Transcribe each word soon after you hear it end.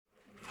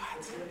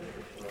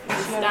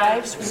your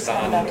lives, we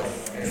stand up.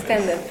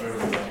 Stand up.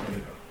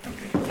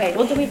 Wait,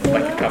 what do we call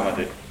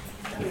that?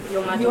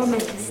 Your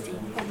Majesty.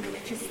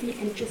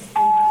 And just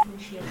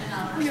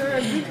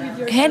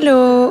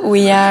Hello,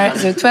 we are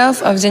the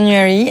 12th of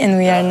January and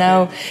we are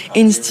now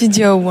in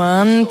Studio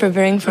One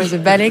preparing for the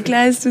ballet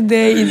class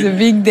today. It's a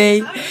big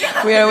day.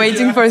 We are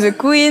waiting for the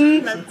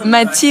Queen,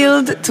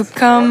 Mathilde, to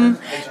come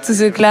to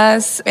the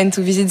class and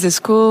to visit the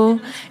school.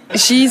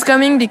 She is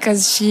coming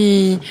because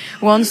she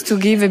wants to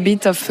give a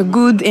bit of a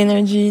good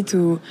energy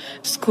to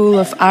School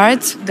of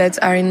Art that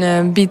are in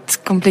a bit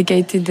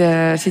complicated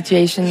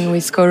situation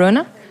with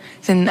Corona.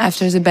 Then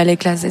after the ballet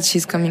class that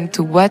she's coming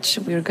to watch,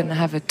 we're going to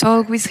have a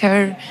talk with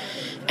her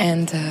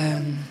and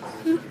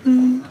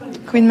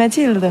Queen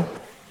Mathilde.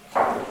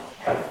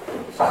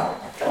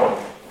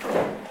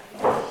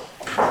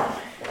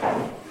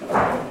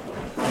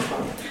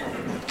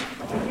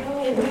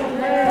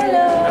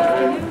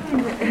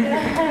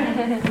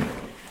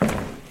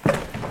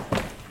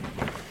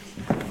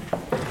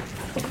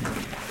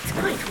 It's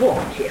quite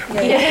warm here.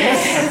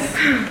 Yes.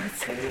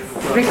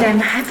 Really, I'm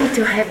happy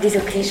to have this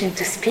occasion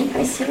to speak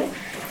with you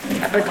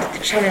about the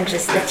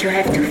challenges that you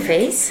have to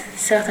face,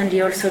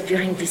 certainly also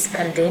during this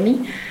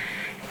pandemic.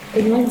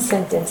 In one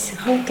sentence,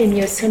 how can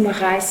you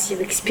summarize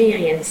your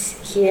experience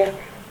here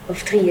of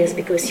 3 years?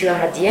 Because you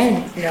are at the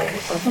end now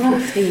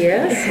of 3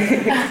 years.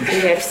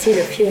 You have still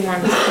a few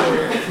months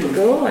to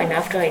go, and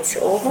after it's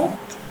over.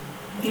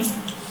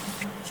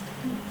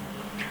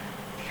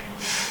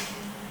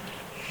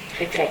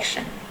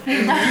 Reflection.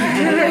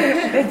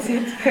 That's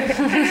it.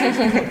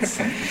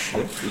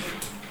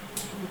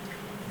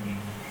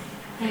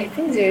 I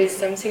think there is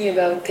something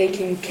about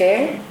taking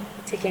care.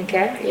 Taking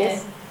care,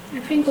 yes.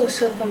 I think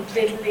also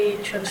completely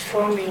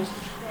transforming.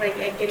 Like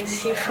I can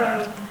see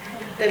from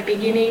the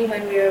beginning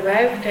when we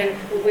arrived and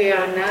who we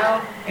are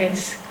now,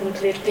 it's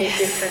completely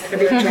different.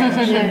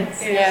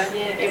 Yes.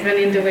 Yeah. Even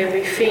in the way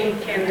we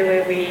think and the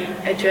way we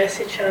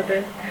address each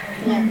other.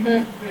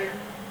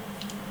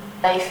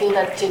 I feel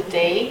that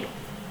today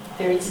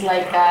there is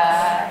like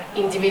a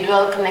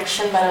individual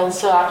connection but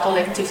also a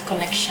collective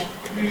connection.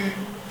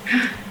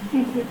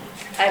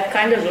 I've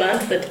kind of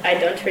learned that I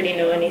don't really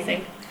know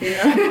anything, you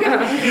know?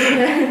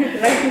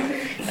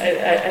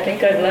 I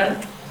think I've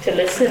learned to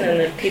listen and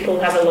that people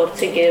have a lot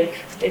to give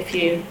if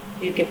you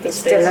give the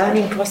space. It's a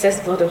learning process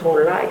for the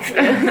whole life.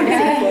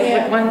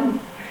 One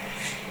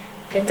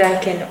that I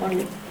can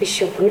only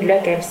wish you good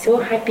luck. I'm so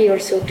happy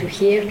also to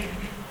hear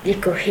the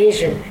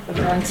cohesion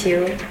around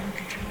you.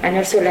 And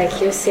also,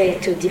 like you say,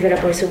 to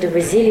develop also the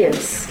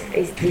resilience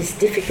in this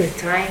difficult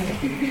time.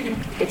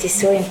 It is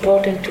so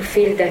important to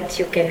feel that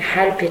you can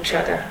help each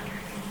other.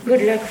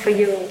 Good luck for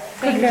you.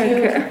 Good luck.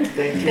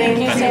 Thank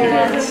you so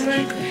much.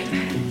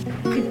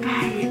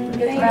 Goodbye.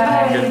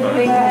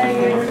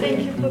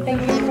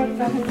 Thank you for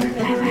coming.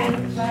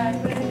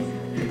 Bye.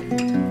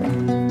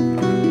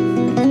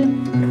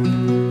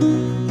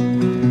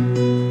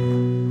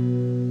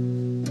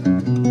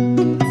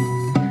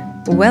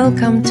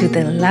 Welcome to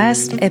the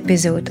last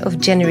episode of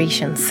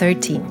Generation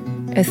 13,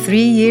 a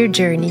 3-year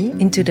journey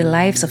into the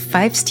lives of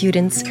 5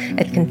 students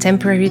at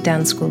Contemporary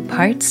Dance School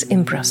Parts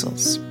in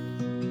Brussels.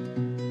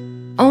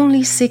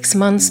 Only 6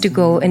 months to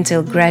go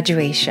until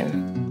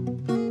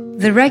graduation.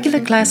 The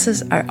regular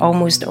classes are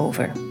almost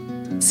over.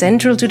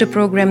 Central to the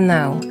program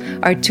now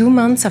are 2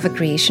 months of a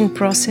creation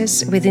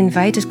process with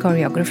invited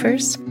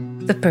choreographers,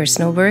 the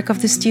personal work of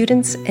the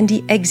students, and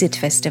the Exit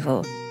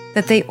Festival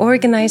that they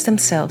organize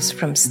themselves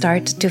from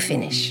start to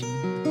finish.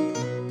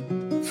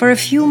 For a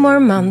few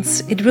more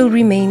months, it will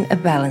remain a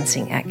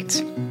balancing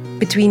act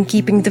between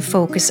keeping the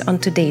focus on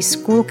today's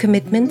school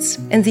commitments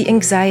and the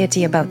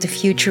anxiety about the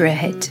future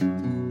ahead,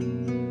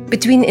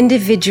 between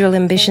individual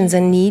ambitions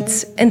and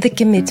needs and the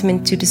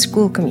commitment to the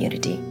school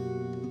community,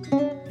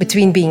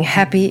 between being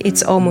happy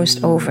it's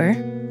almost over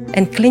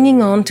and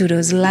clinging on to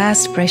those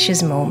last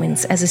precious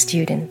moments as a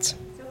student.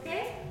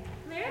 Okay?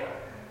 Clear?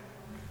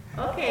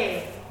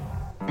 Okay.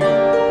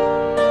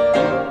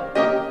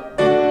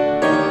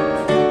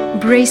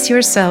 Brace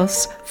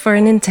yourselves for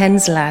an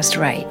intense last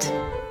ride,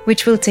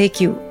 which will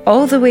take you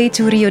all the way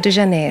to Rio de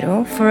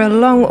Janeiro for a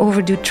long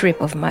overdue trip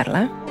of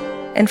Marla,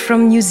 and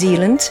from New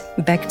Zealand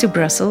back to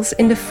Brussels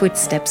in the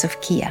footsteps of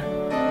Kia.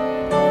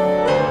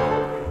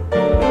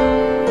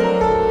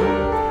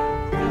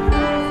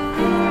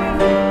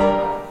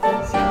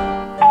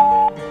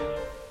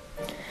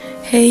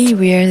 Hey,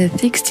 we are the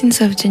 16th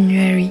of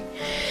January.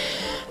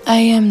 I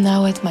am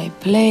now at my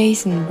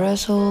place in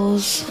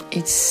Brussels.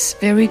 It's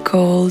very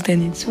cold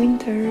and it's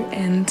winter,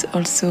 and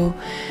also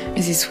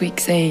this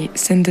week they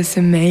sent us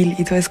a mail.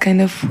 It was kind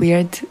of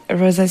weird.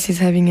 Rosas is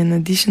having an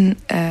audition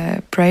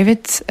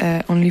private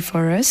only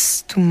for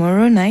us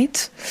tomorrow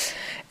night.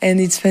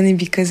 And it's funny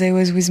because I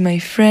was with my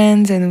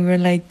friends and we were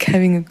like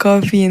having a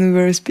coffee and we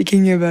were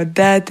speaking about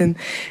that, and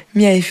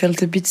me, I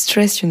felt a bit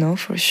stressed, you know,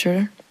 for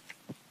sure.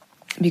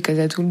 Because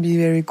that would be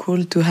very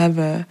cool to have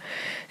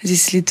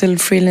this little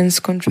freelance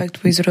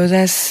contract with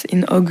Rosas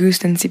in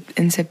August and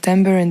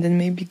September, and then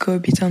maybe go a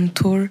bit on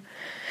tour.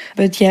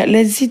 But yeah,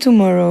 let's see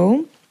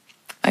tomorrow.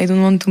 I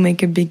don't want to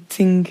make a big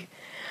thing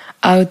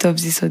out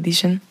of this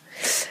audition.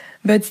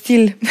 But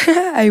still,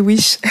 I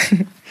wish.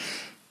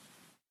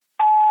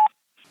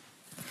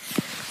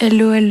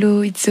 Hello,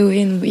 it's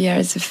Zoe and we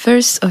are the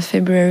 1st of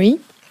February.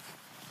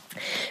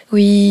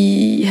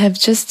 We have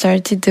just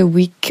started a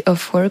week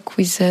of work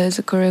with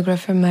the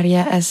choreographer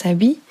Maria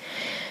Asabi.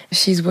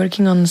 She's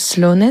working on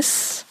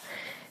slowness,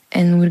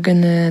 and we're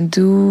gonna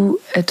do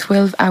a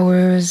 12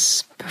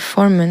 hours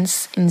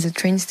performance in the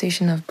train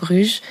station of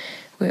Bruges,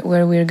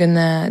 where we're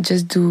gonna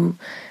just do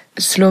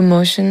slow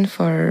motion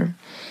for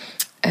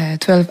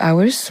 12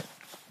 hours.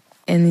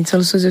 And it's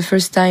also the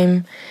first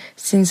time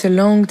since a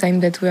long time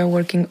that we are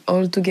working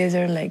all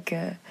together, like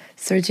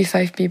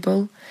 35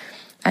 people.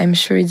 I'm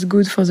sure it's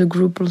good for the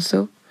group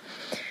also.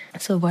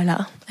 So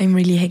voila, I'm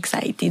really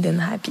excited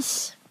and happy.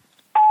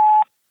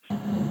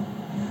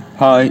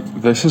 Hi,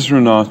 this is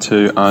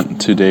Renato, and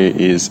today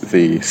is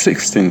the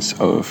 16th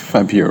of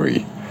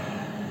February.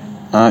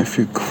 I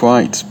feel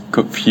quite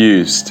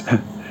confused.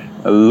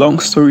 A long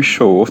story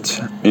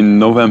short, in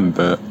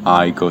November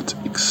I got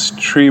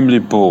extremely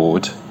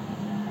bored.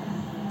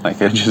 I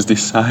just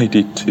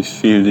decided to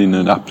fill in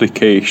an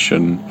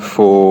application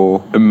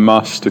for a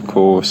master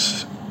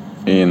course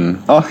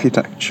in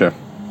architecture.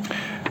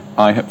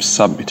 I have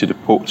submitted a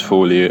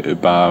portfolio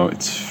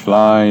about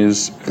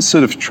flies,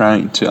 sort of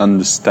trying to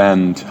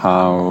understand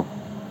how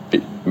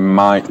it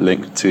might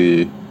link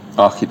to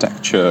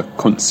architecture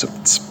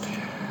concepts.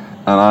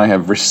 And I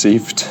have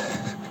received...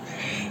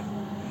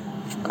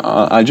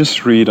 I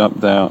just read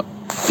up their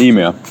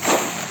email.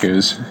 It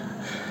goes,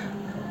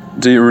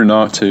 "Dear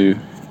Renato,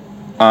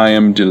 I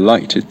am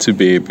delighted to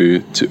be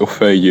able to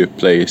offer you a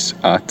place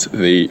at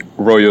the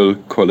Royal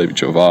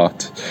College of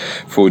Art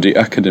for the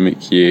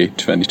academic year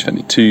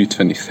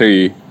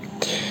 2022-23.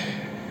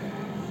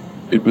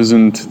 It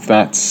wasn't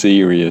that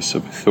serious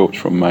of a thought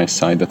from my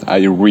side that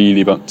I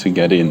really want to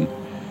get in.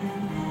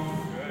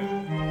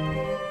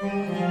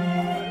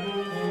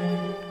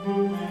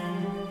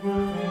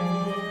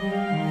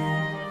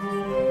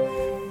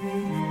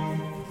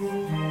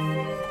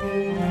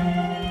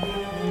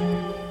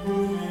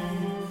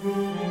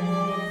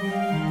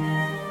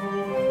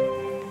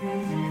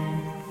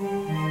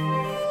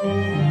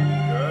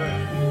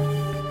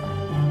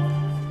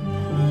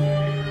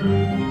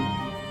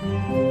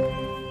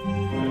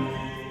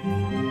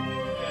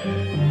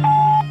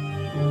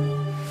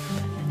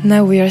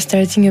 Now we are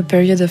starting a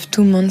period of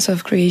 2 months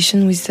of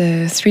creation with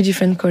 3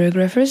 different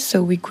choreographers,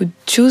 so we could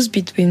choose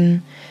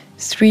between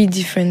 3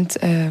 different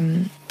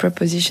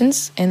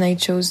propositions, and I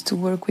chose to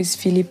work with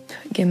Philippe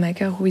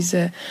Gemaker, who is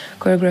a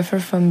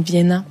choreographer from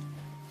Vienna.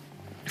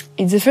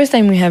 It's the first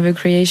time we have a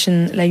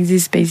creation like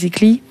this,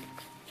 basically,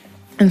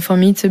 and for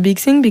me it's a big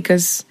thing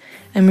because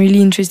I'm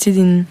really interested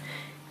in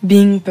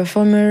being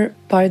performer,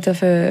 part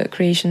of a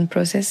creation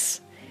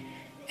process,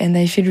 and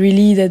I feel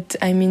really that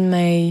I'm in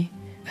my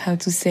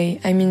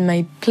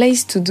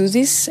place to do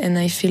this, and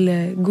I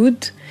feel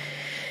good.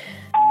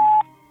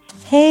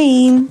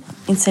 Hey,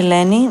 it's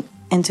Eleni,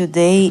 and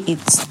today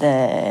it's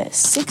the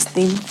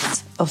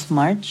 16th of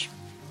March.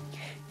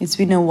 It's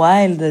been a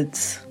while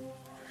that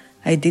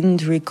I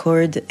didn't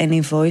record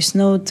any voice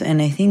note,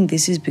 and I think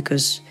this is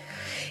because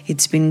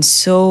it's been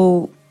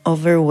so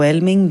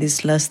overwhelming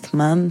these last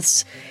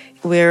months.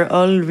 We're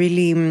all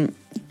really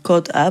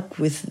caught up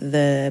with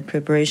the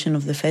preparation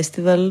of the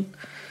festival,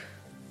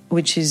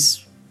 which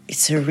is...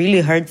 It's a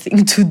really hard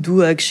thing to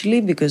do, actually,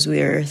 because we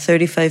are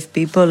 35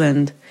 people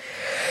and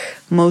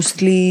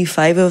mostly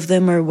 5 of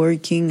them are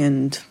working,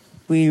 and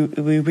we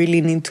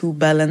really need to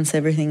balance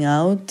everything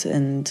out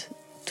and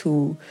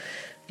to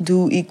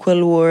do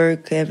equal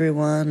work,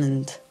 everyone,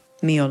 and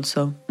me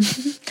also.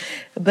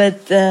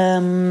 But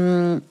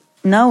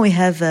now we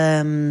have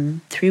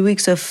 3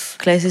 weeks of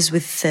classes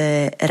with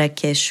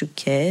Rakesh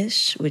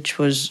Shukesh, which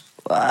was...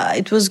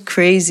 it was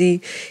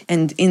crazy.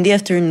 And in the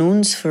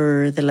afternoons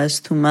for the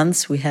last 2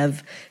 months, we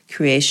have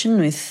creation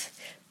with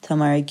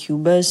Tamara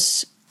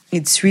Cubas.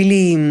 It's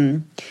really,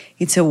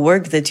 it's a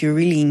work that you're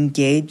really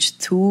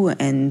engaged to.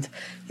 And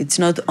it's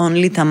not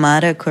only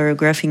Tamara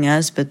choreographing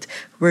us, but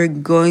we're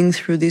going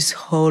through this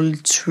whole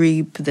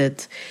trip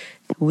that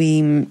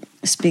we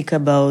speak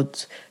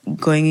about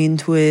going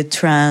into a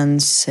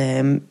trance,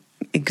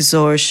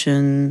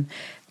 exhaustion.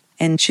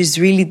 And she's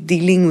really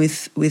dealing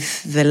with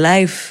the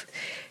life.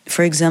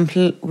 For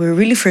example, we were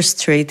really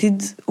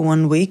frustrated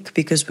one week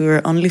because we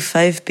were only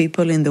 5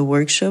 people in the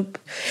workshop.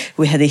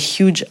 We had a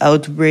huge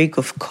outbreak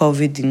of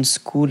COVID in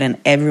school and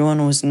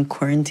everyone was in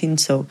quarantine.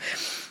 So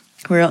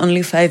we were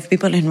only 5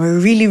 people and we're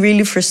really,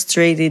 really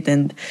frustrated.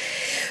 And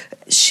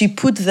she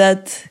put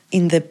that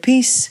in the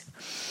piece.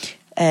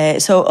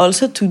 So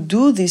also to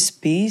do this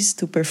piece,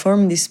 to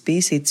perform this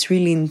piece, it's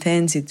really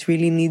intense. It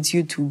really needs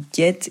you to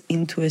get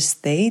into a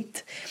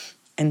state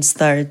and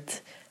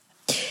start...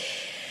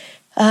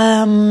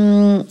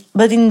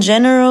 but in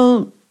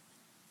general,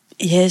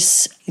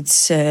 yes,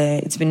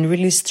 it's been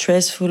really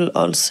stressful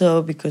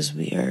also because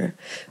we are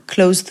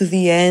close to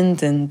the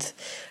end, and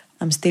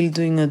I'm still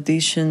doing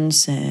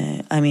auditions.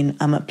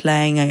 I'm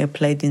applying. I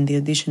applied in the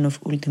audition of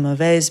Ultima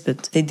Vez,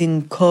 but they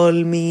didn't call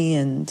me,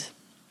 and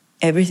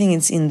everything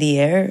is in the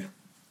air,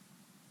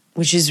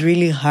 which is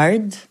really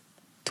hard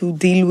to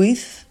deal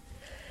with.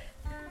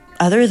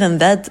 Other than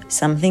that,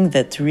 something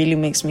that really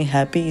makes me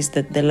happy is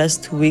that the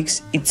last 2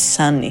 weeks it's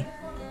sunny.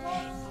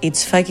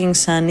 It's fucking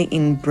sunny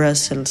in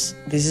Brussels.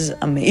 This is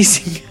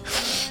amazing.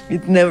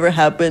 It never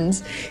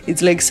happens.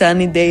 It's like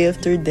sunny day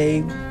after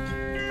day.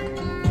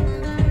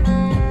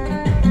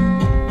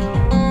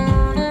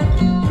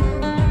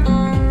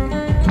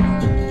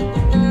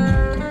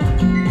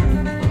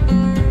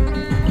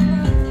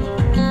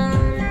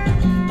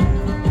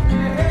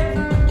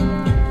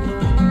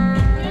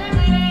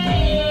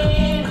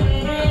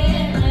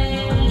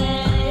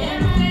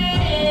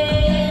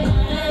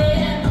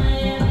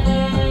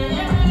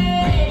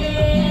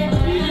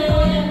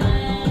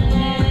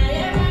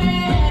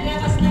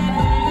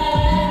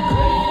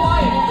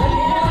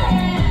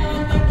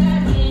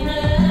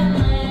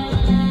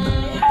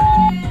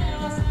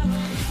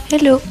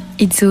 Hello,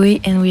 it's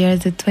Zoe and we are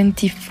the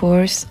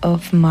 24th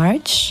of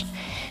March.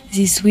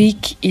 This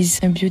week is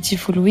a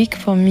beautiful week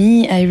for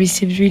me. I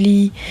received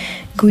really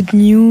good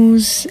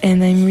news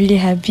and I'm really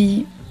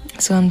happy.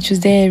 So on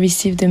Tuesday I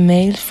received a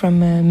mail from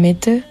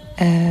Mette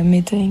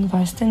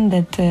Ingvarsten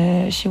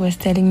that she was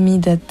telling me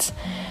that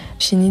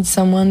she needs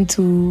someone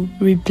to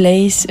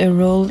replace a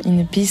role in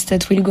a piece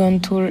that will go on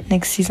tour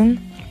next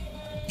season.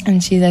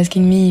 And she's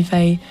asking me if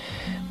I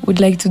would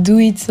like to do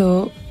it,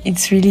 so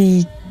it's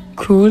really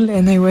cool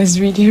and I was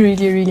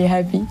really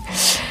happy.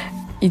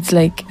 It's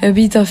like a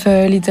bit of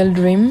a little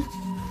dream.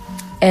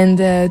 And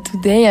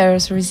today I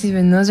also received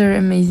another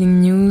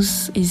amazing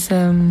news is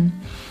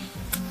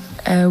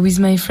with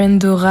my friend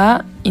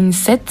Dora in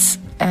Sète,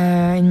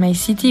 in my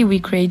city.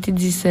 We created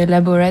this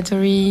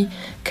laboratory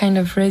kind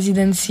of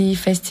residency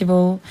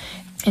festival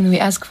and we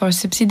asked for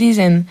subsidies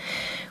and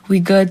we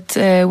got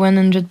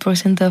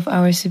 100% of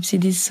our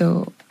subsidies,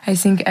 so I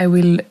think I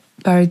will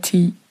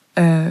party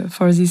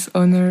for this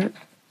honor.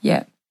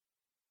 Yeah.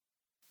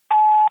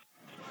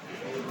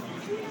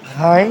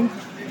 Hi,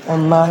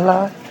 I'm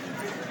Mala.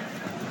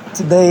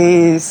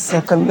 Today is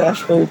 2nd of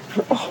April.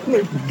 Oh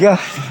my god.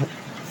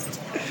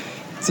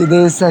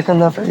 Today is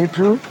 2nd of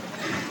April.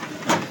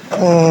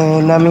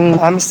 And I'm in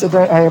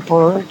Amsterdam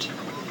airport.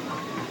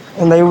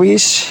 And I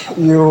wish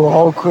you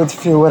all could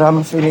feel what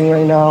I'm feeling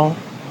right now.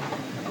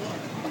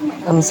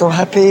 I'm so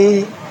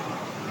happy.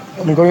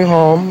 I'm going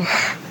home.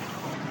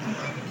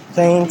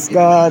 Thanks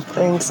God,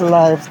 thanks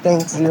life,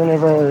 thanks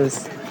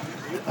universe.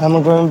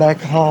 I'm going back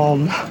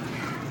home.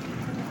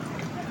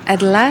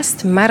 At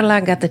last, Marla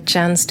got the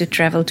chance to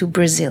travel to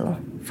Brazil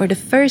for the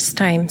first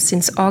time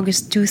since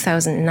August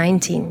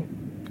 2019.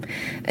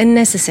 A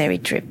necessary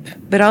trip,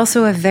 but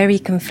also a very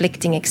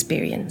conflicting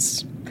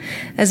experience.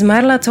 As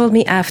Marla told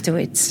me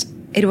afterwards,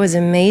 it was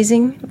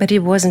amazing, but it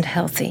wasn't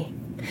healthy.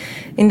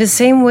 In the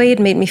same way it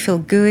made me feel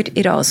good,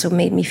 it also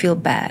made me feel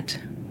bad.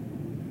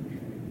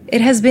 It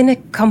has been a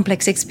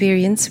complex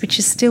experience which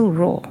is still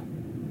raw.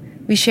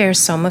 We share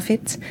some of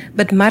it,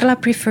 but Marla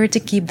preferred to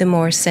keep the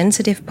more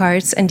sensitive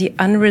parts and the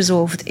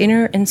unresolved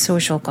inner and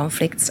social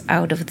conflicts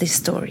out of this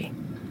story.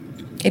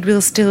 It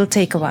will still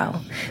take a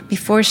while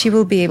before she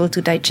will be able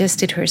to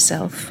digest it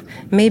herself,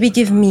 maybe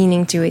give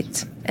meaning to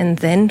it, and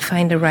then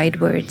find the right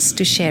words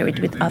to share it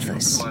with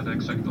others. Flight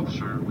executive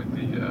officer with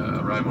the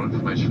arrival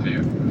information for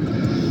you.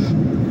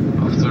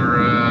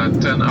 After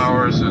 10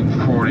 hours and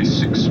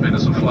 46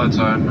 minutes of flight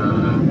time,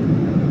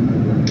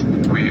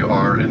 we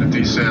are in a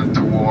descent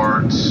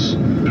towards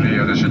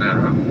Rio de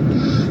Janeiro.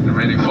 The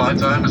remaining flight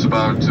time is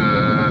about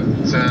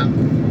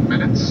 10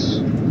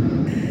 minutes.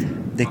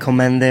 The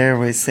commander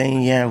was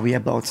saying, yeah, we're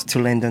about to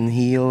land on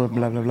hill,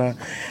 blah, blah, blah.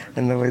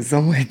 And I was,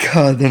 oh my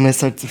God. And I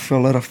started to feel a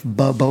lot of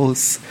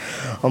bubbles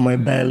on my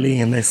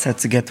belly and I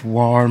started to get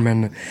warm.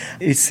 And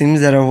it seems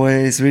that I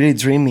was really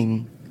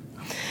dreaming.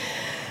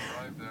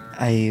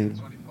 I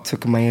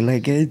took my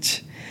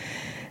luggage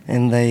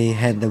and I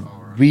had a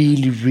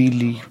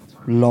really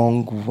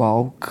long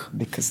walk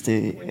because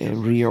the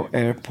Rio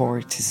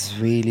airport is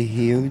really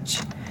huge.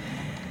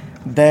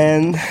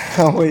 Then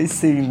I was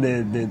seeing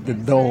the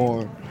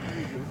door,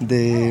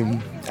 the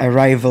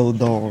arrival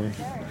door,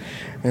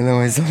 and I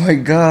was, oh my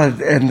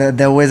God, and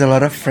there was a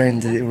lot of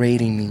friends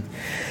waiting me.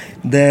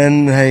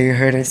 Then I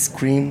heard a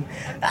scream,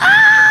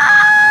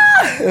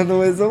 ah! And I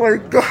was, oh my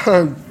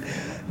God,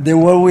 they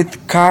were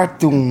with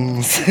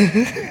cartoons.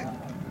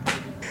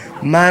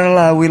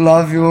 Marla, we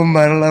love you,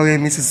 Marla, we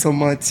miss you so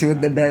much, you're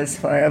the best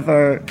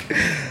forever.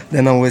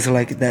 Then I was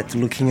like that,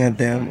 looking at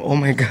them, oh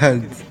my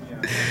God,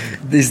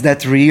 is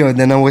that real?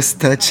 Then I was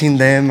touching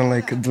them and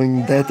like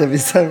doing that every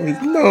time.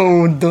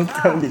 No, don't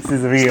tell me this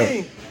is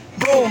real.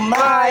 Boom,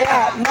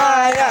 Maya.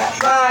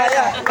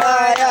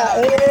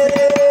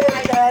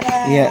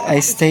 Yeah, I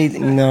stayed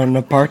in an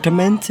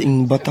apartment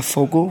in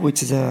Botafogo,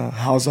 which is a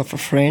house of a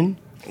friend.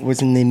 It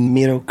was in the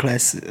middle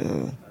class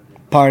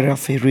part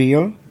of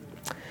Rio.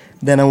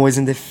 Then I was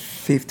in the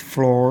 5th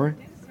floor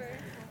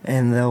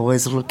and I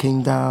was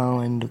looking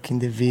down and looking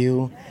the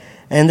view.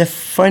 And the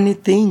funny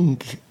thing,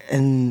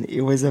 and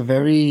it was a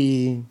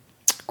very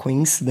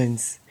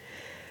coincidence,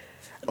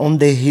 on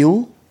the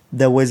hill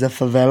there was a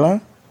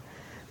favela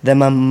that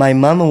my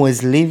mama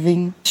was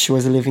living. She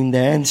was living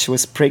there and she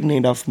was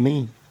pregnant of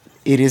me.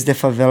 It is the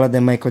favela that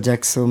Michael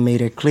Jackson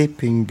made a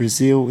clip in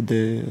Brazil.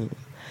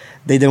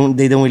 They don't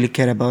really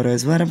care about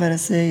us. What about I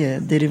say?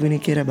 They don't really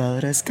care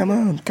about us. Come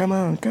on.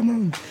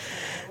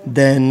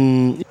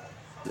 Then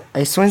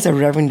as soon as I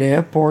arrived in the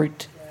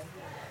airport,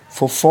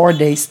 for 4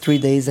 days, 3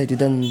 days, I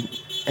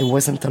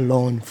wasn't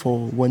alone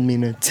for 1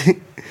 minute.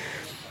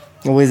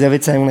 It was every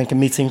time like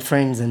meeting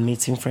friends,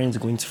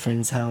 going to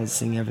friends' house,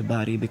 seeing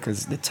everybody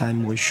because the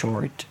time was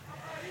short,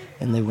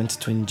 and I wanted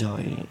to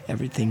enjoy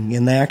everything.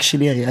 And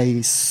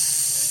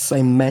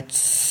I met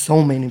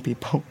so many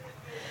people,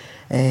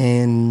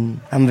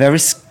 and I'm very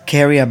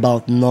scary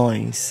about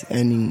noise.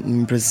 And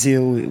in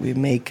Brazil, we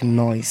make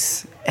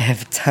noise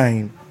every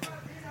time,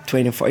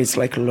 24. It's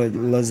like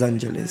Los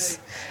Angeles.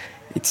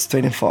 It's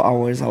 24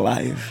 hours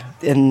alive,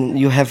 and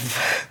you have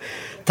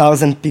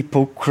 1,000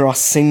 people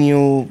crossing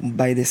you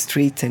by the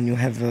street, and you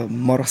have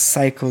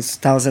motorcycles,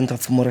 thousands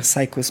of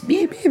motorcycles,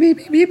 beep, beep, beep,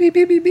 beep, beep,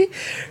 beep, beep, beep.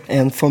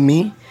 And for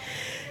me,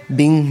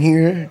 being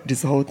here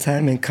this whole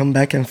time and come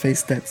back and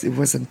face that, it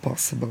wasn't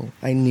possible.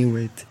 I knew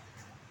it.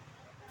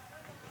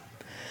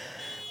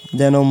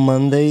 Then on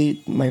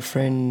Monday, my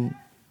friend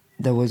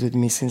that was with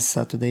me since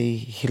Saturday,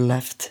 he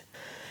left,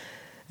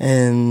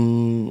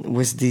 and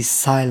with this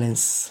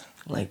silence,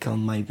 like on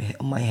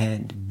my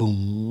head,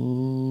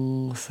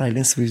 boom,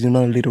 silence with, a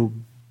little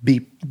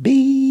beep,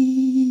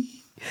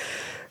 beep.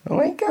 Oh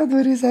my God,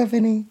 what is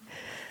happening?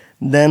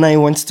 Then I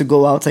wanted to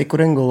go out. I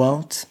couldn't go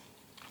out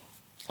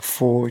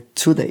for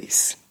 2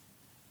 days,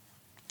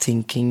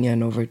 thinking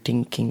and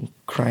overthinking,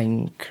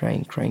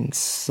 crying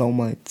so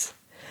much.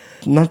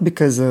 Not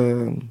because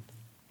of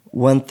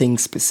one thing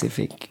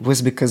specific. It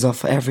was because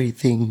of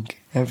everything.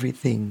 And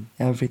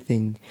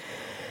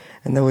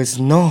there was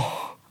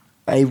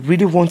I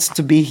really want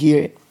to be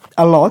here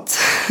a lot.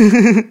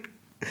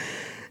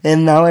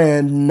 And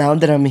now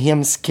that I'm here,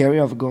 I'm scared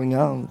of going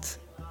out.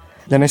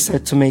 Then I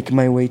started to make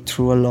my way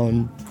through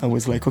alone. I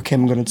was like, okay,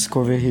 I'm gonna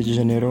discover Rio de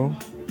Janeiro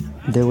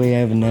the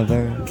way I've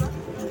never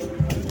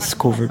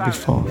discovered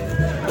before.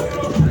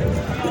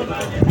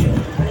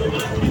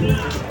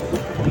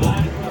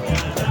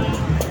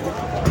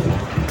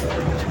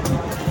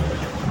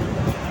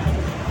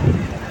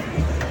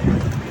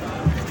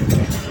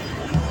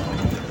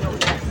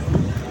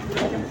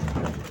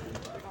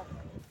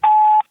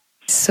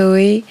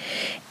 Zoe,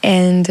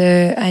 and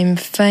I'm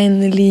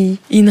finally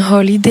in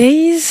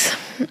holidays.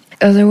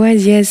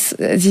 Otherwise, yes,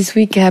 this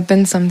week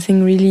happened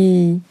something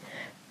really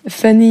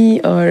funny,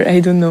 or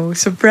I don't know,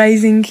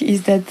 surprising,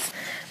 is that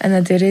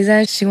Ana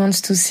Teresa, she wants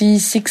to see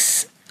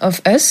 6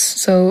 of us.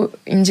 So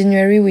in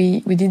January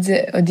we did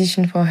the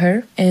audition for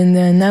her, and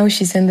now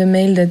she sent a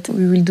mail that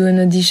we will do an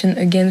audition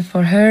again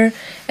for her,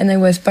 and I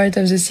was part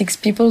of the 6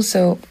 people,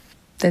 so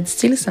that's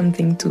still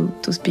something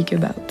to speak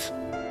about.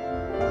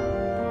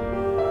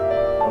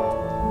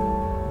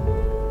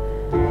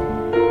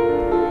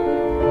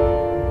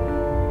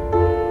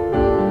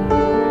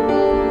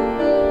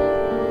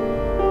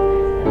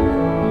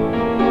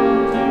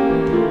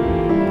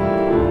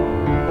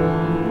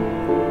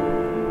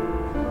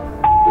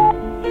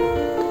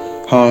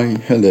 Hi,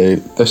 hello,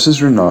 this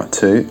is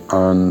Renato,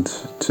 and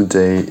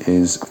today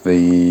is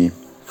the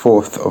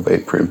 4th of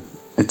April.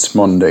 It's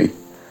Monday,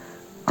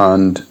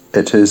 and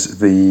it is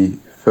the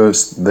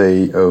first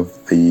day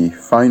of the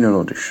final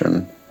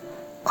audition,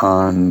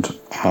 and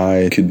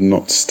I could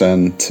not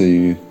stand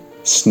to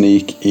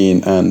sneak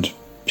in and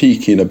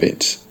peek in a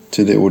bit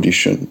to the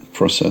audition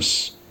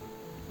process.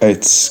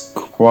 It's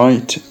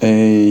quite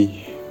a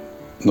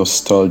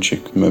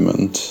nostalgic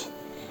moment,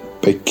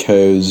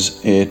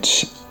 because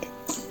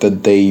the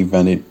day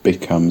when it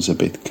becomes a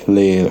bit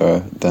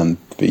clearer than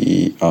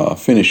we are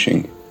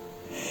finishing.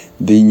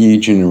 The new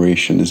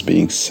generation is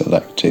being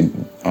selected,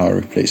 our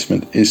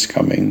replacement is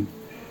coming,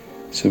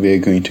 so we are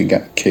going to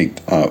get kicked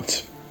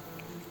out.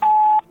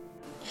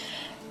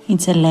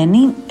 It's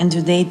Eleni, and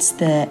today it's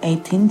the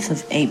 18th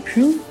of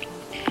April.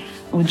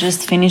 We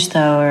just finished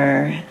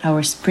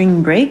our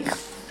spring break.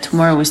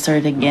 Tomorrow we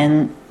start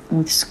again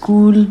with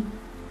school.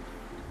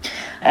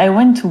 I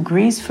went to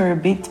Greece for a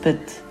bit, but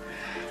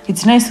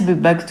it's nice to be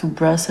back to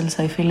Brussels.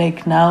 I feel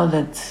like now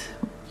that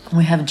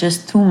we have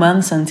just 2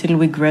 months until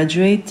we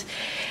graduate,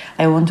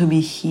 I want to be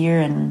here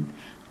and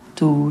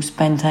to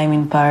spend time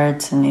in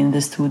parts and in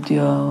the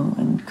studio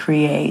and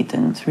create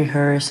and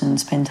rehearse and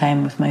spend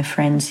time with my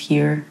friends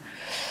here.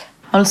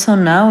 Also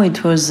now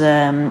it was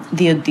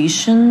the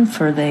audition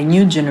for the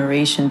new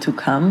generation to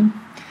come.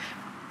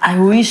 I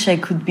wish I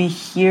could be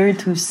here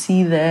to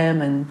see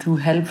them and to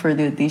help for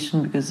the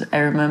audition, because I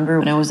remember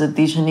when I was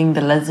auditioning,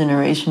 the last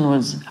generation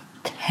was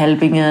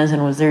helping us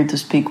and was there to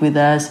speak with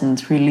us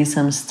and release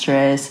some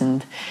stress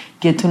and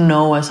get to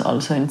know us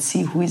also and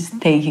see who is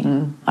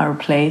taking our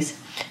place.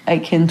 I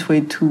can't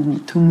wait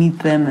to meet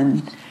them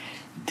and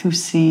to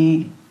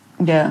see,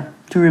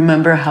 to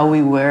remember how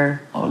we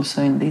were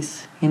also in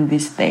this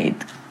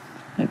state.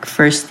 like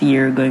first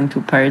year going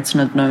to parts,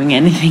 not knowing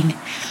anything.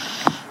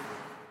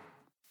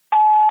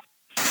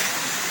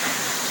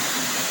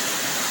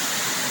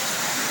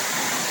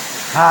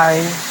 Hi,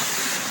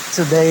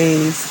 today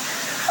is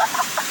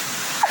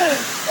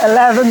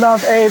 11th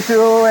of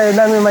April and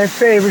I'm in my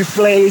favorite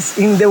place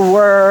in the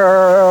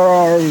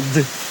world.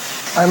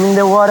 I'm in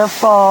the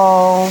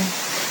waterfall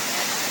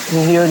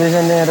in Rio de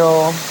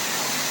Janeiro.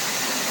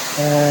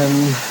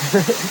 And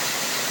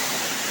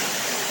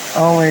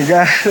oh my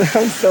God,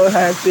 I'm so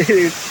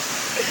happy.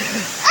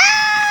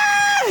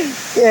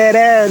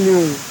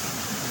 Caralho!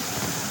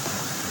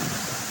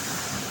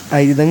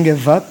 I didn't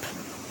give up.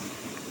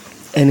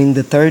 And in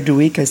the third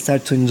week, I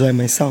started to enjoy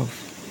myself.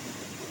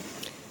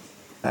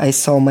 I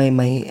saw my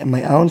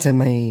aunt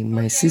and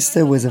my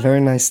sister. Was a very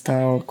nice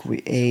talk.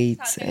 We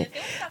ate.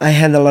 I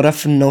had a lot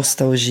of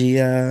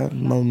nostalgia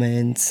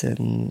moments,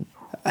 and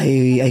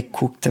I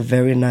cooked a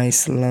very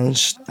nice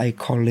lunch. I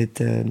call it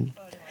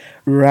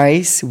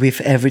rice with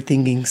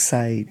everything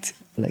inside,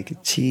 like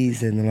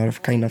cheese and a lot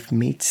of kind of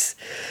meats.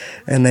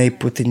 And I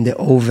put in the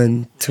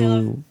oven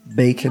to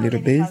bake a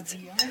little bit,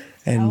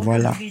 and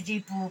voila.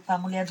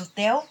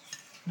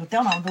 Do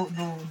teu não, do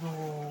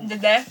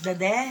Dedé.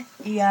 Dedé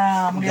e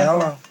a mulher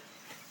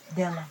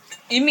dela.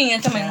 E minha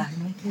também.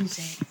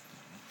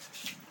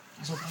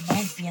 Mas outra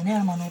novinha,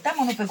 né, Manu? Tá,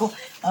 Manu pegou.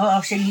 Eu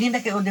achei linda,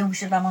 que eu dei um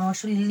vestido da Manu,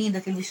 achei linda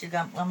aquele vestido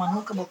da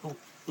Manu que botou.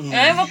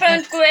 Eu vou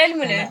pra com ele,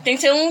 mulher. Tem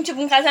que ser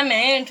um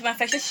casamento, uma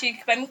festa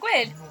chique, vai me com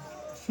ele.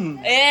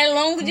 É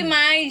longo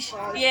demais.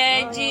 E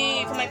é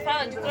de. Como é que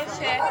fala? De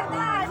crochê.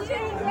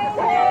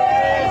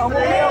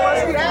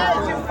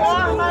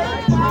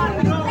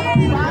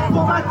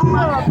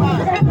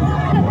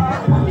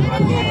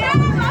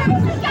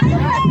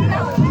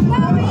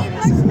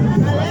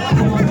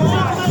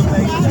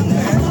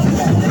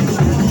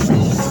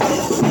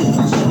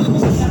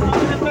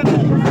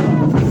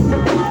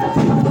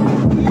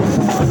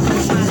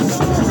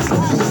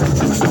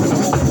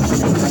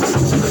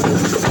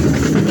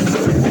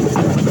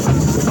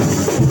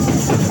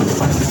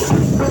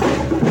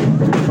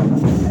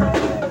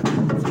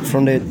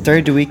 From the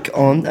third week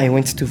on, I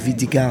went to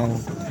Vidigal,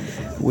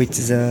 which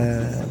is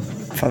a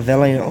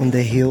favela on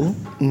the hill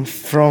in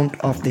front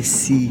of the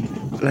sea.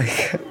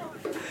 Like,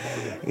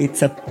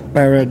 it's a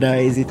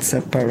paradise. It's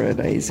a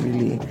paradise,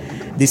 really.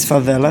 This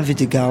favela,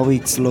 Vidigal,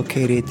 it's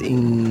located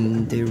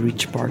in the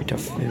rich part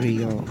of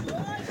Rio.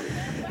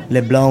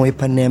 Leblon,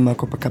 Ipanema,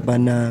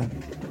 Copacabana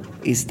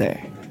is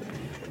there,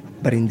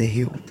 but in the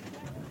hill.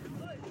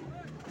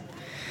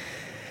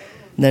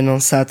 Then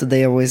on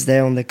Saturday, I was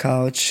there on the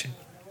couch.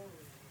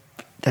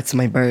 That's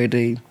my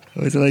birthday. I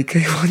was like,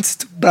 I want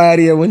to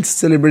party. I want to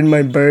celebrate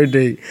my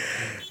birthday.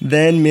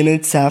 Then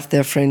minutes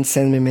after, a friend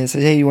sent me a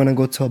message. Hey, you want to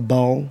go to a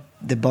ball?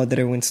 The ball that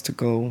I went to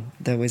go,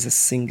 there was a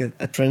singer,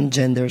 a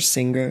transgender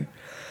singer.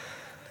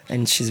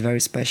 And she's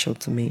very special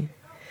to me.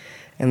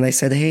 And I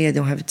said, hey, I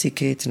don't have a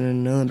ticket.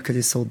 No, because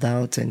it's sold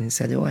out. And he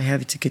said, oh, I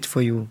have a ticket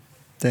for you.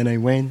 Then I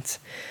went.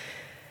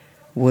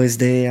 Was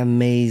the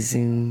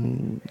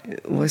amazing...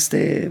 Was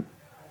the...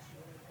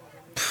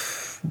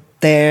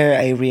 There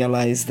I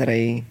realized that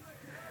I'm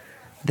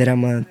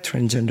a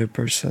transgender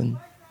person,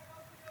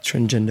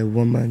 transgender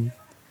woman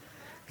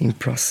in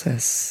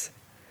process.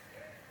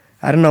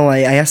 I don't know, I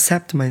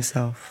accept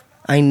myself.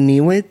 I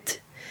knew it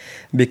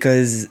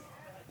because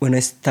when I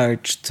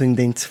start to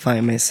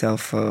identify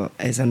myself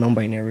as a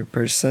non-binary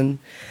person,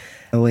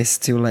 I was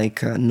still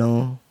like,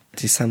 no,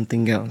 it is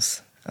something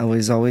else. I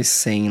was always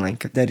saying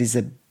like, that is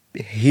a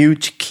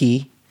huge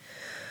key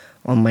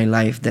on my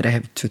life that I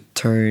have to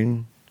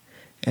turn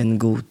and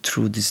go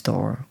through this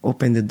door,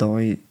 open the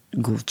door,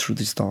 go through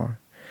this door.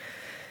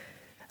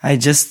 I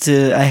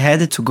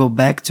had to go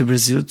back to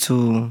Brazil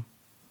to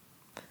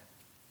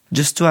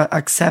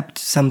accept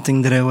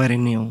something that I already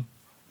knew,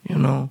 you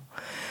know.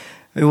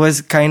 It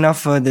was kind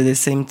of the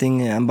same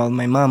thing about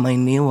my mom. I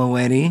knew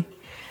already,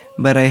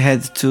 but I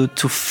had to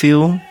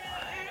feel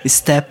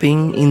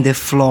stepping in the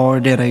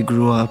floor that I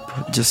grew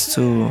up, just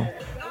to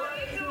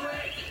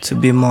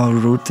be more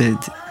rooted.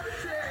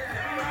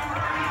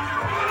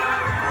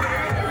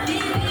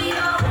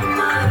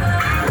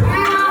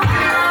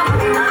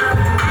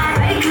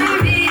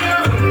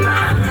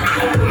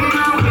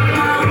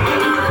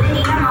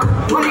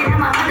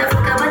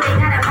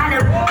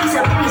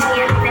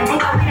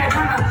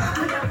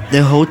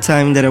 The whole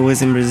time that I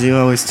was in Brazil,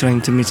 I was trying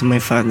to meet my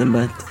father,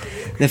 but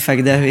the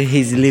fact that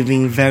he's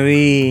living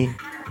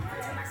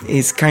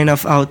is kind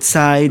of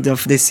outside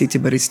of the city,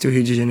 but it's still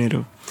Rio de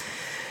Janeiro.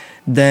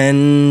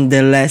 Then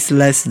the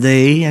last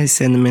day, I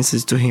sent a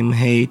message to him,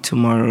 hey,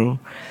 tomorrow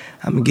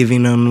I'm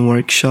giving a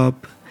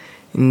workshop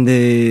in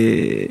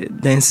the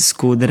dance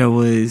school that I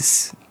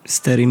was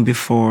studying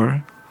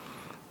before.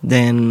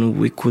 Then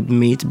we could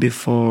meet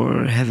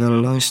before, have a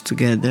lunch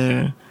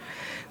together.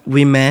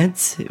 We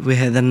met, we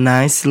had a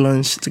nice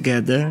lunch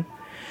together.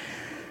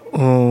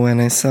 Oh,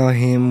 when I saw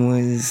him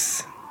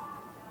was...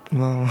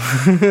 Wow.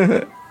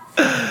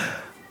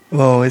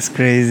 Wow, it's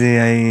crazy.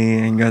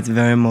 I got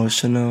very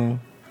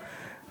emotional.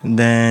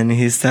 Then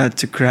he started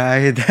to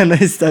cry. Then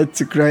I started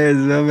to cry as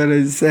well. And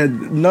I said,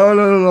 no,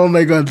 oh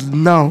my God,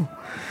 no.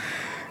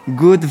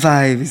 Good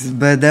vibes.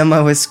 But then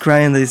I was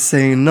crying and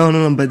saying,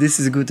 no, but this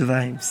is good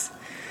vibes.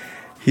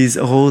 He's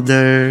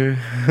older.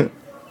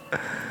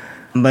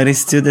 But he's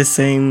still the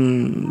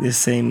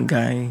same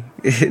guy.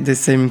 The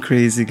same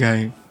crazy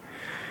guy.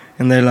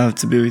 And I love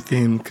to be with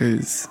him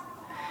because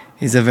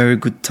he's a very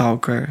good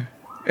talker.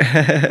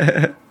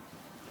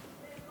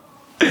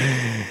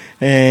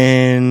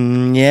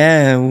 And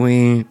yeah,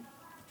 we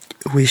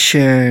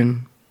share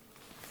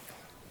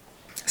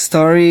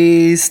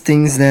stories,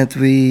 things that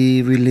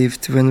we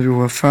lived when we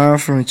were far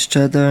from each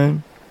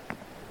other.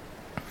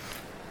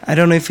 I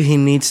don't know if he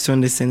needs to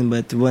understand,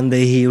 but one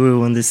day he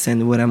will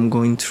understand what I'm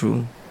going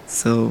through.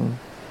 So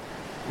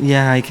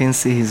yeah, I can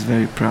see he's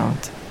very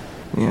proud.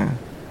 Yeah,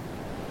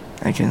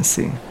 I can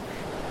see.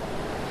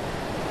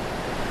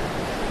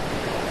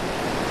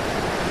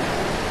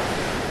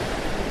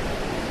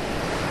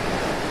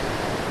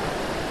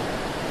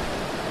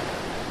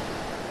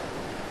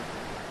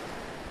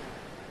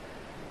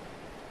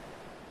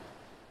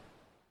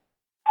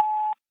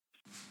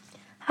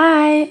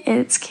 Hi,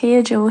 it's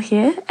Kia Jewel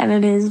here, and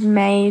it is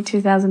May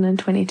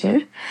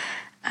 2022.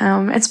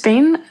 It's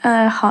been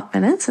a hot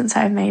minute since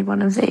I've made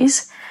one of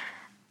these,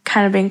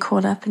 kind of been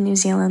caught up in New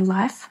Zealand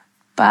life,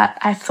 but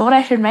I thought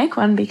I should make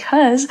one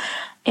because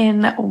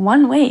in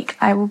 1 week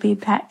I will be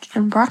back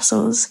in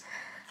Brussels,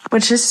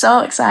 which is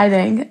so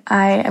exciting.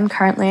 I am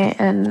currently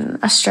in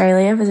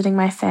Australia visiting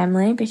my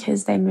family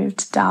because they moved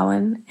to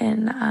Darwin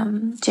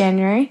in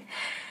January,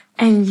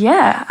 and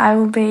yeah, I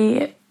will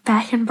be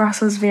back in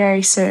Brussels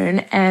very soon,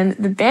 and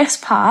the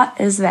best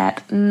part is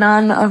that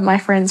none of my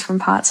friends from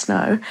Parts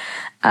know,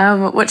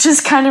 which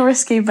is kind of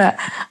risky, but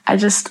I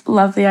just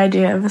love the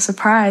idea of a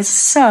surprise,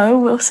 so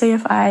we'll see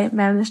if I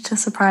manage to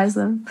surprise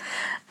them.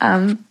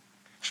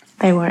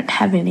 They won't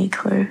have any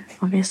clue,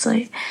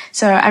 obviously,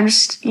 so I'm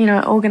just,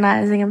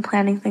 organising and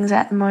planning things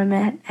at the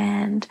moment,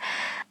 and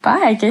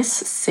bye, I guess,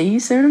 see you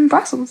soon in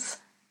Brussels.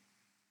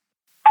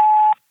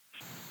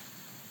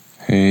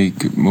 Hey,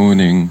 good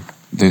morning.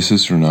 This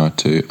is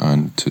Renato,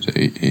 and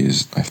today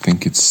is, I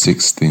think it's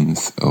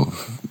 16th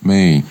of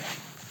May,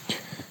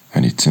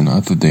 and it's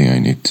another day I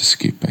need to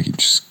skip. I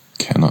just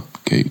cannot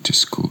go to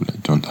school. I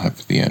don't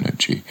have the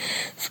energy.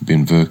 I've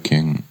been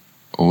working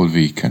all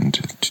weekend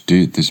to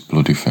do this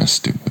bloody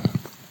festival.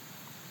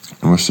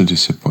 I was so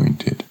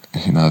disappointed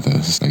in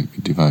others, like we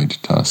divide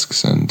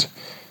tasks and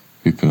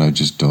people I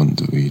just don't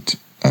do it,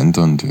 and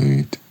don't do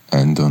it,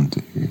 and don't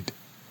do it.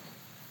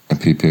 And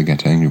people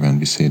get angry when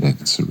we say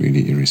that it's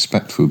really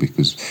irrespectful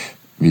because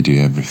we do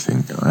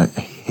everything. I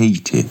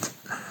hate it.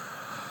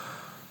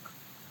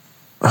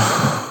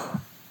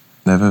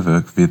 Never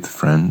work with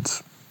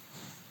friends.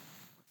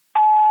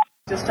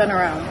 Just turn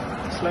around,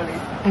 slowly.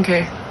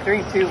 Okay.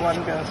 3, 2,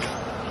 1, go.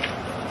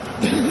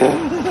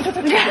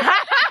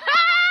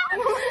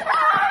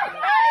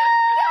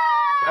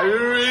 Are you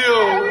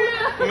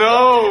real?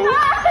 No!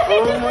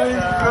 Oh my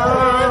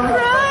God!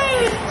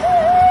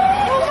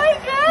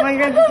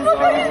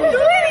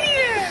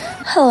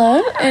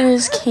 Hello, it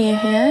is Kia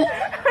here.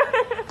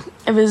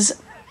 It was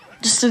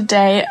just a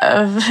day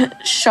of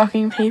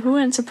shocking people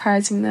and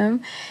surprising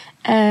them,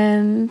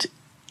 and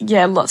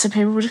yeah, lots of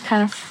people were just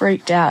kind of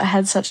freaked out. I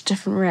had such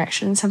different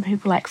reactions. Some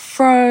people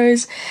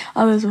froze,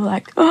 others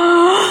were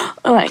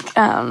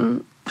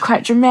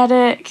quite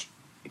dramatic.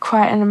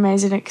 Quite an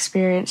amazing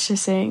experience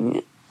just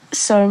seeing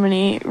so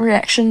many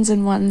reactions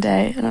in one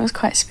day, and it was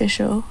quite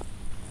special.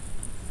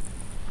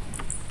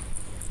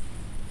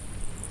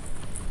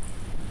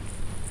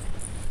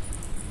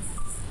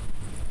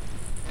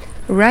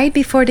 Right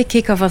before the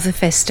kickoff of the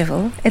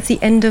festival, at the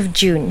end of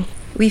June,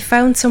 we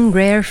found some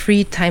rare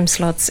free time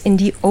slots in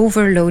the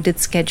overloaded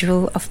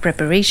schedule of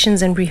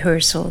preparations and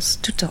rehearsals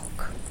to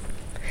talk.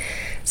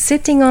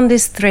 Sitting on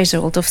this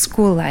threshold of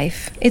school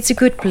life, it's a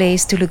good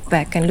place to look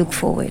back and look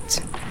forward.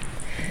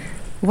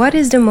 What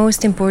is the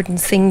most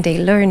important thing they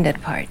learned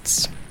at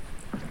Parts?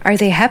 Are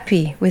they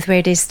happy with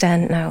where they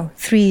stand now,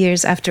 3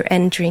 years after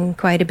entering,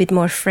 quite a bit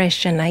more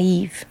fresh and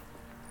naive?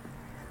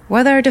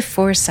 What are the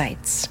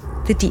foresights?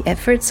 Did the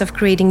efforts of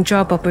creating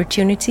job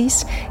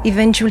opportunities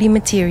eventually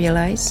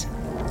materialize?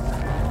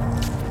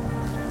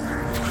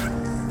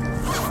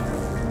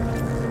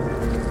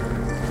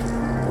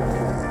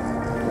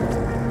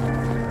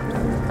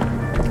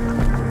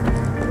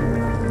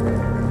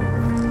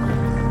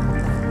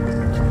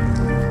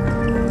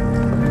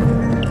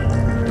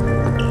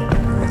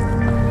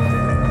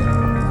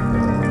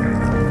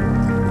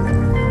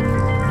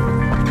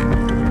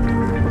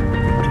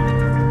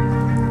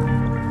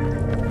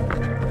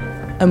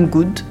 I'm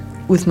good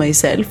with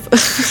myself.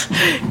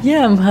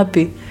 Yeah, I'm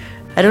happy.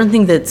 I don't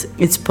think that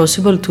it's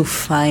possible to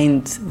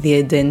find the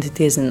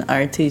identity as an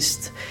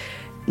artist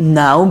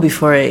now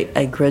before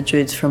I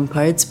graduate from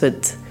Parts,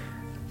 but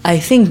I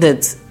think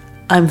that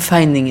I'm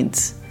finding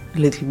it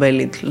little by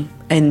little.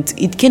 And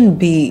it can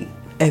be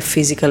a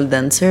physical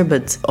dancer,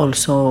 but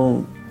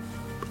also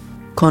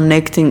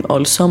connecting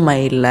also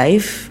my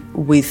life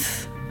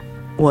with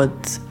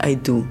what I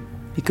do.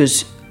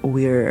 because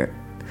we're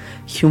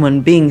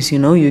human beings, you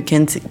know, you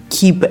can't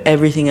keep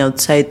everything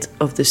outside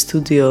of the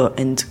studio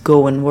and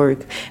go and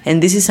work.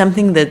 And this is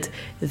something that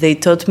they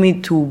taught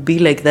me to be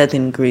like that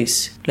in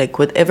Greece. Like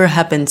whatever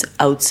happens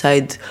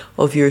outside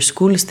of your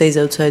school stays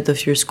outside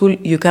of your school.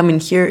 You come in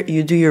here,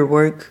 you do your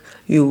work,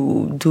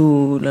 you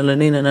do la la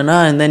la la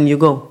la, and then you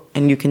go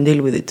and you can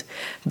deal with it.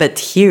 But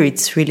here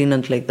it's really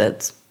not like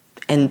that.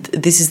 And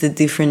this is the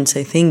difference,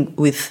 I think,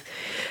 with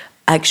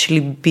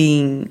actually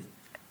being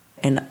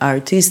an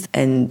artist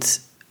and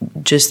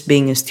just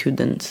being a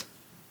student.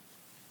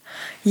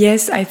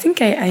 Yes, I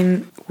think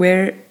I'm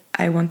where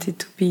I wanted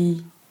to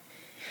be.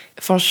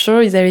 For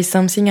sure, there is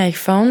something I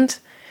found,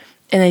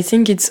 and I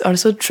think it's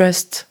also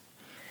trust.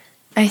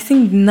 I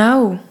think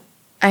now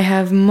I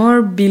have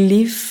more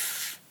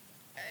belief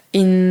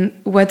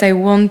in what I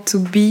want to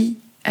be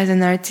as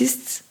an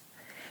artist,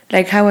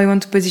 like how I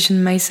want to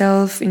position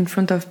myself in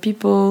front of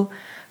people,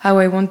 how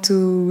I want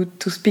to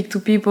speak to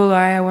people, or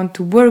how I want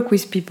to work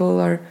with people,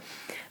 or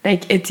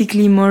like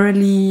ethically,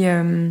 morally,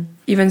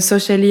 even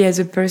socially as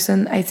a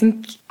person. I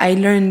think I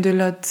learned a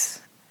lot.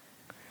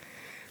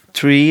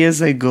 3 years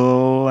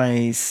ago,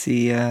 I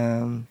see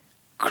a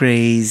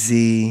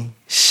crazy,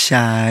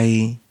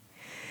 shy,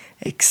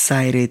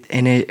 excited,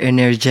 and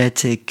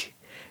energetic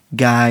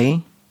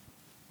guy.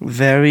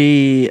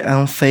 Very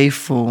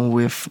unfaithful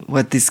with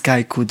what this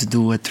guy could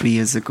do 3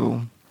 years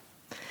ago.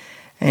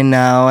 And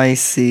now I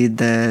see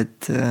that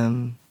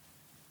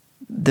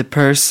the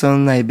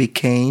person I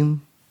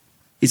became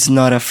is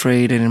not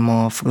afraid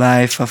anymore of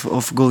life,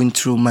 of going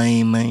through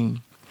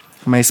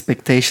my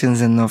expectations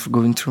and of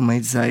going through my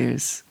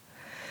desires.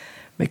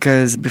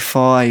 Because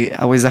before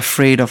I was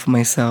afraid of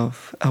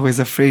myself, I was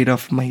afraid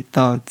of my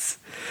thoughts,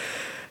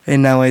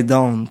 and now I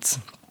don't.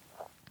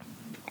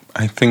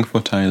 I think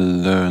what I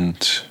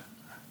learned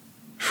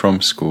from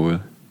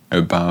school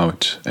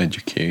about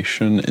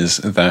education is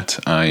that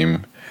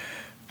I'm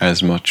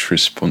as much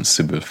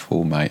responsible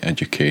for my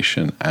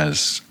education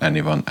as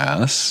anyone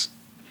else,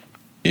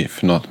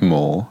 if not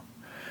more.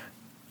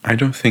 I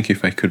don't think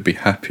if I could be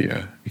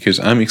happier, because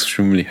I'm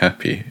extremely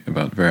happy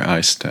about where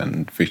I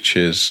stand, which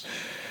is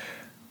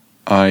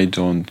I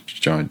don't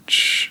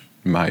judge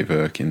my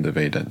work in the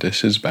way that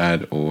this is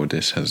bad or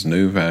this has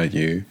no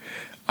value.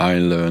 I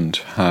learned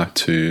how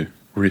to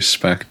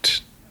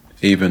respect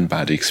even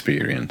bad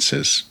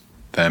experiences.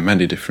 There are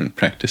many different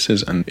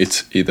practices, and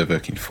it's either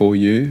working for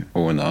you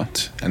or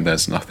not, and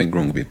there's nothing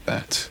wrong with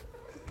that.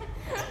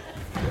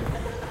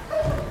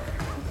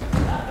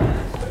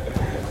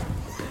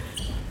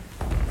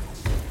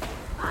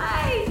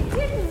 I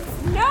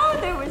didn't know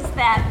there was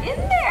that in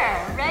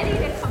there, ready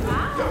to come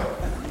out.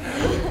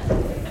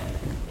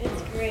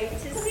 It's great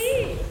to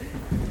see.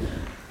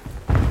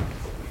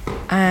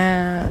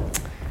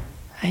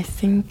 I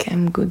think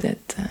I'm good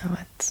at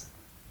what?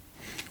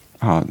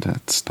 Oh,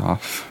 that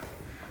stuff.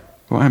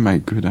 What am I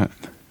good at?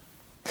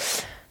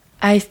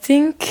 I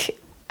think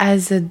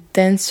as a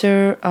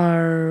dancer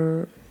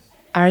or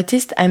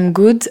artist, I'm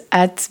good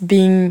at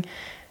being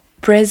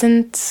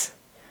present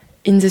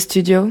in the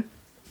studio,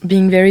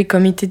 being very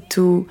committed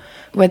to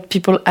what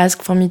people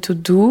ask for me to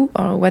do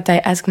or what I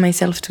ask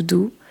myself to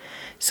do.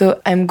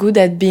 So I'm good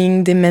at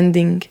being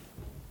demanding.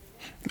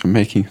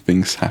 Making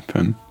things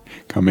happen,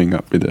 coming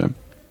up with a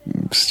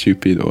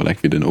stupid or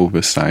like with an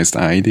oversized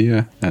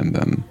idea and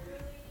then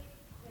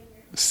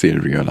still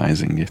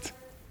realizing it.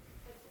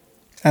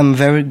 I'm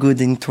very good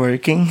in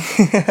twerking.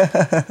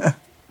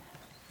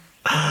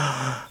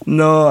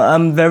 No,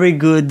 I'm very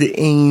good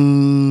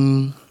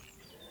in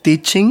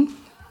teaching,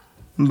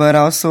 but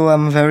also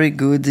I'm very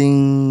good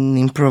in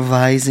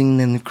improvising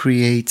and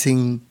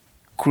creating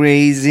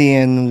crazy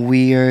and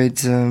weird,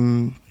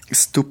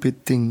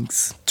 stupid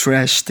things,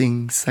 trash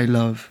things I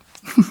love.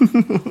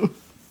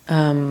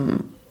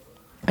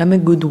 I'm a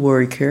good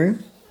worker.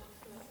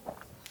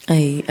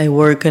 I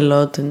work a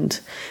lot, and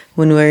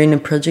when we're in a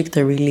project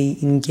I really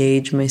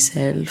engage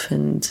myself,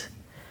 and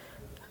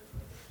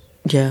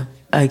yeah,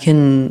 I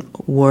can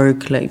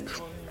work like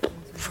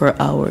for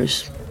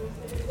hours.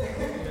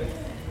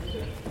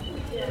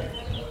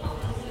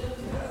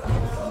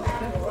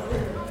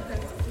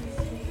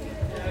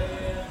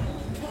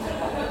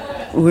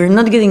 We're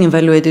not getting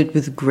evaluated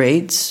with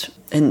grades,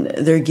 and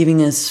they're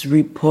giving us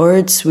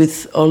reports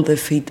with all the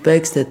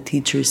feedbacks that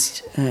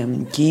teachers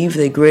give.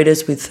 They grade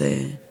us with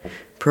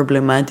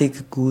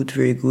problematic, good,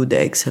 very good,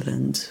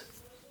 excellent.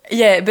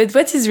 Yeah, but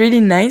what is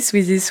really nice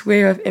with this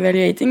way of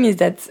evaluating is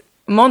that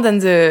more than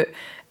the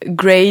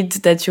grade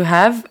that you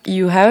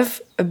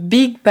have a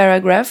big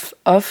paragraph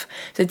of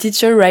the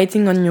teacher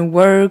writing on your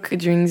work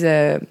during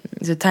the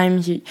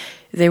time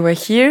they were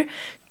here.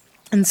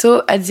 And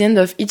so at the end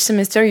of each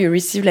semester, you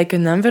receive like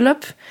an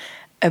envelope,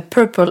 a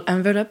purple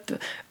envelope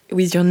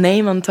with your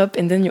name on top,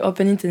 and then you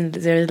open it and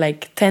there's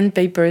like 10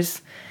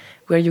 papers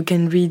where you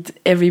can read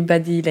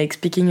everybody like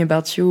speaking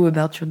about you,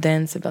 about your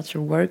dance, about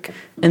your work.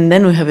 And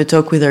then we have a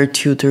talk with our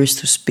tutors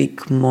to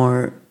speak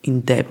more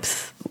in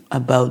depth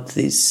about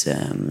these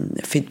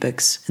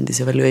feedbacks and these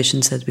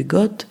evaluations that we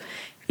got.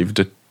 If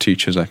the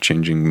teachers are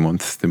changing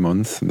month to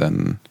month,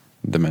 then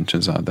the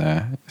mentors are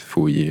there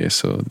for a year,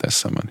 so there's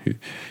someone who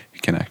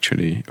can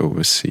actually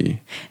oversee.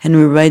 And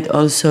we write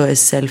also a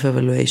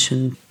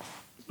self-evaluation.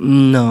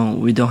 No,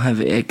 we don't have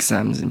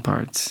exams in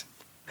parts.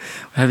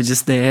 We have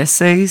just the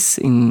essays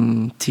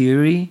in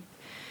theory,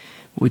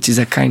 which is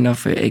a kind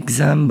of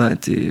exam,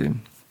 but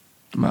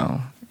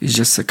well, it's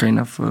just a kind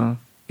of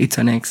it's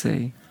an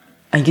essay.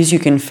 I guess you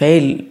can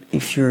fail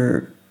if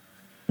you're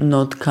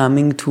not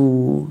coming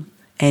to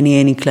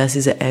any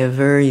classes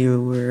ever.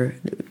 You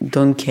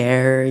don't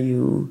care.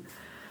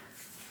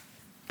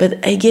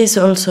 But I guess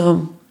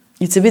also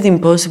it's a bit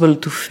impossible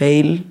to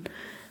fail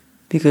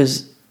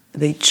because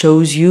they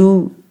chose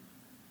you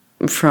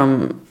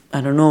from,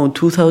 I don't know,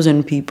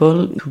 2,000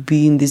 people to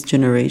be in this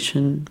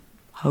generation.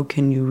 How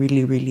can you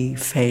really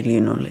fail,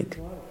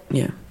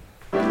 yeah.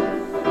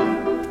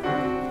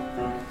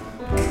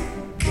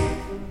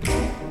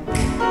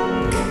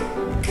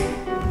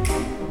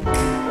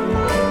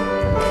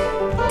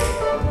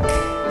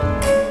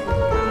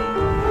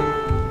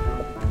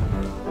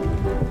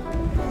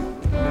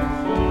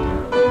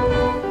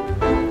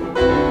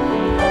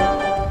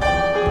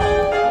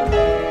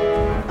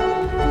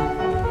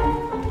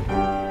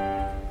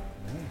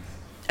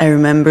 I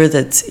remember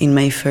that in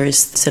my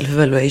first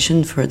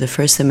self-evaluation for the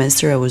first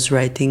semester, I was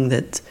writing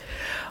that,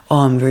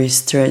 I'm very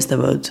stressed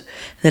about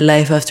the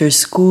life after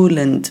school.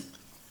 And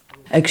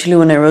actually,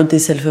 when I wrote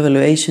this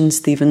self-evaluation,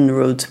 Stephen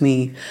wrote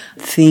me,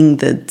 think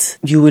that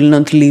you will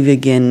not live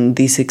again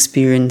this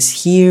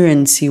experience here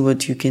and see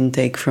what you can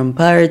take from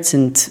parts.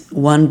 And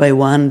one by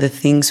one, the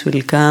things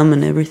will come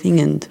and everything.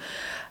 And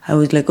I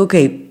was like,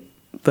 okay,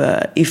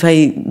 but if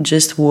I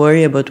just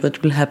worry about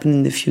what will happen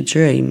in the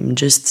future, I'm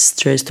just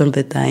stressed all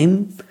the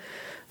time.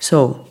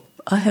 So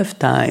I have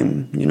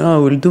time, I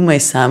will do my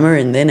summer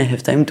and then I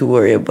have time to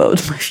worry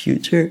about my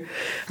future.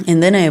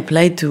 And then I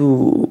applied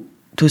to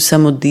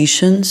some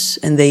auditions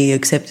and they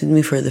accepted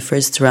me for the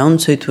first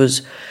round. So it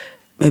was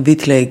a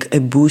bit like a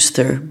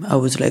booster. I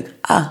was like,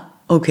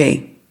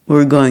 okay,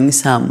 we're going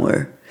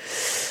somewhere.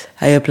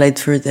 I applied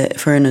for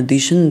an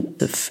audition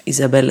of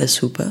Isabella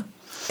Supa.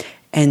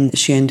 And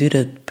she ended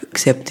up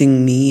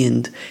accepting me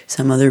and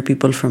some other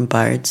people from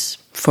parts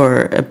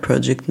for a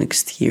project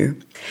next year.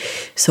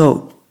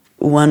 So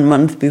 1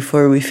 month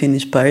before we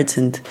finish parts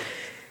and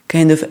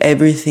kind of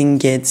everything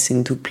gets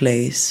into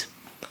place.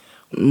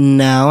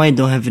 Now I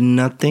don't have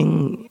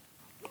nothing.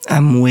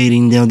 I'm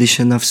waiting the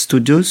audition of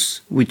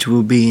Studios, which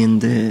will be in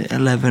the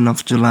 11th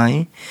of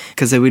July,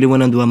 because I really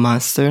want to do a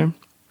master.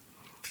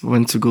 I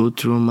want to go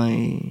through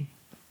my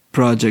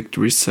project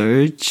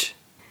research.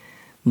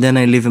 Then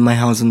I leave in my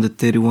house on the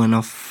 31st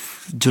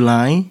of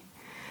July,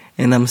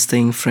 and I'm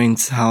staying in a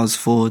friend's house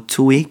for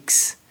 2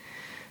 weeks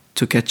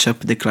to catch up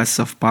the class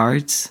of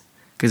parts,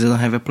 because I don't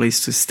have a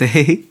place to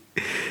stay,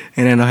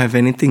 and I don't have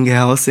anything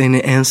else,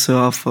 any answer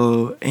of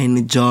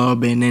any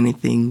job and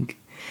anything.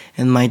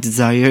 And my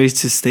desire is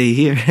to stay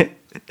here.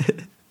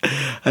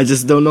 I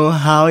just don't know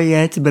how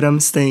yet, but I'm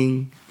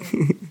staying.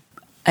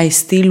 I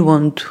still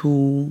want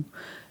to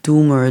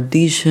do more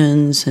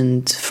auditions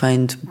and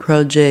find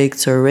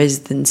projects or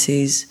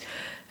residencies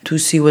to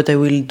see what I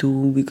will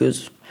do,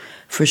 because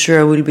for sure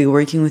I will be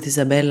working with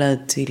Isabella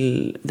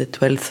till the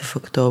 12th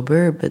of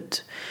October,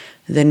 but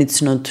then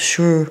it's not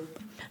sure.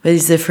 But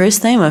it's the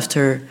first time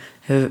after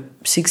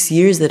 6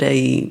 years that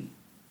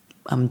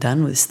I'm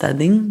done with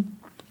studying.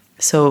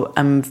 So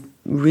I'm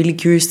really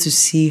curious to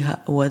see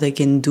what I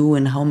can do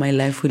and how my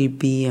life will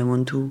be. I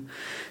want to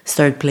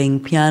start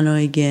playing piano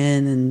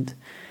again, and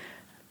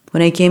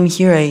when I came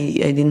here, I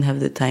didn't have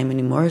the time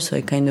anymore, so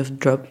I kind of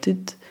dropped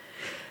it.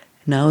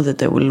 Now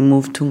that I will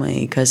move to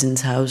my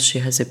cousin's house, she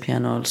has a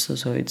piano also,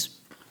 so it's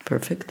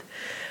perfect.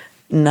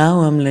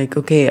 Now I'm like,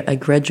 okay, I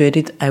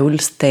graduated, I will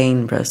stay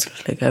in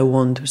Brussels. Like, I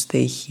want to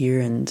stay here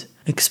and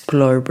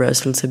explore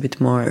Brussels a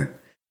bit more.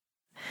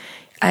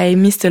 I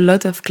missed a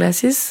lot of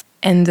classes,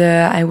 and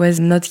I was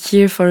not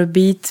here for a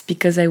bit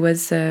because I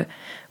was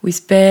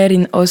with Per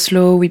in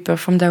Oslo. We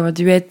performed our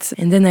duet,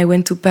 and then I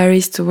went to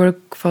Paris to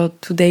work for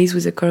 2 days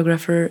with a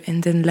choreographer,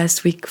 and then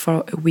last week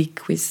for a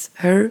week with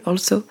her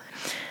also.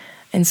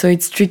 And so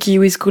it's tricky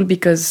with school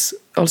because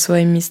also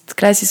I missed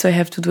classes, so I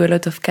have to do a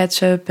lot of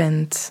catch up.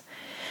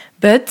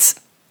 But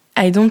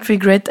I don't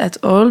regret at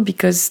all,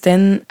 because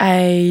then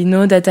I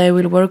know that I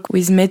will work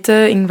with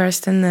Mette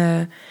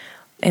Ingvarsten,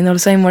 and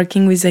also I'm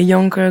working with a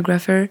young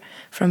choreographer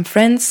from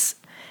France,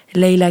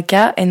 Leila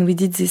K, and we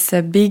did this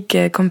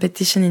big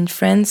competition in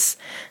France,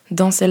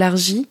 Danse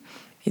Élargie.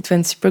 It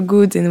went super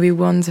good, and we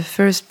won the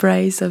first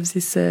prize of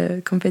this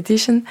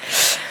competition.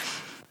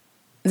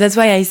 That's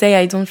why I say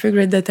I don't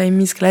regret that I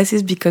miss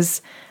classes,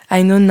 because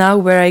I know now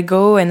where I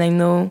go, and I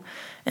know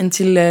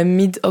until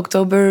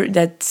mid-October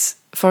that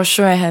for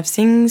sure I have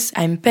things.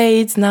 I'm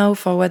paid now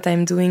for what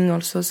I'm doing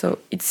also, so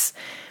it's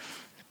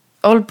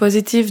all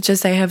positive.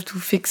 Just I have to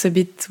fix a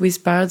bit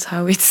with parts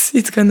how it's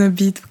gonna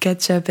be to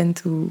catch up and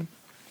to,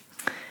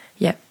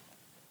 yeah.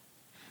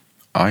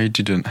 I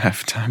didn't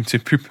have time to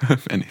prepare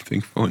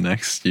anything for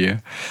next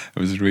year. I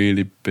was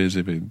really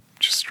busy with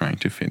just trying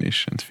to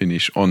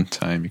finish on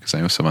time, because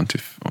I also want to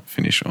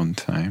finish on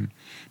time.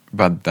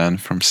 But then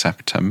from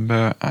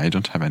September, I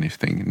don't have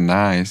anything.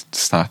 Now I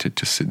started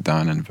to sit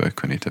down and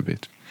work on it a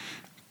bit,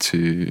 to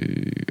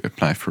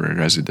apply for a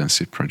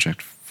residency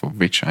project for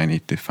which I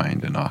need to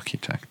find an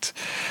architect.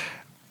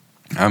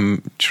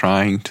 I'm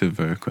trying to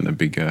work on a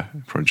bigger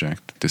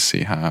project to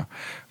see how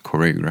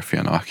choreography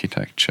and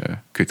architecture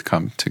could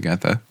come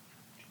together.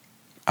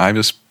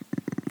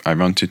 I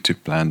wanted to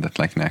plan that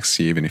like next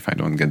year, even if I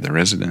don't get the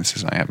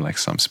residencies, I have like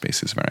some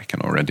spaces where I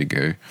can already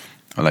go,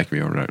 or like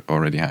we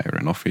already hire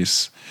an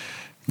office.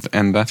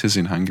 And that is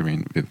in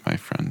Hungary with my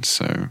friends,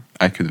 so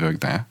I could work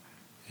there,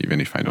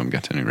 even if I don't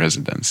get any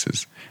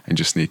residencies. I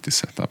just need to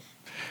set up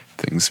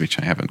things which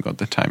I haven't got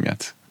the time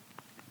yet.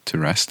 To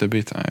rest a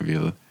bit, I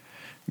will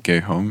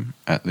go home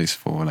at least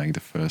for like the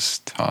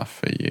first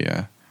half a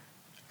year,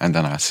 and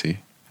then I'll see.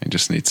 I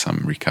just need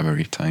some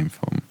recovery time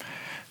from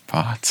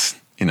parts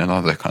in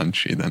another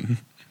country then.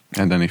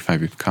 And then if I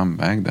would come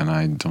back, then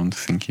I don't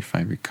think if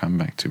I would come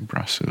back to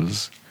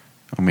Brussels,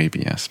 or maybe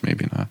yes,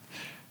 maybe not.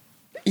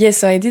 Yes,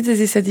 so I did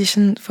this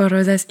audition for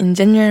Rosas in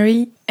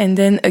January, and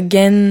then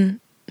again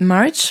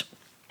March.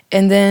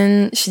 And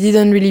then she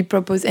didn't really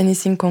propose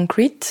anything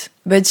concrete,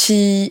 but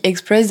she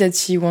expressed that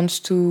she wants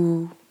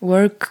to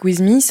work with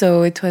me,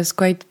 so it was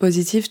quite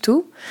positive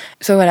too.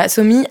 So voilà,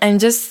 so me, I'm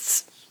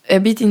just a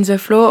bit in the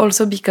flow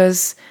also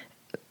because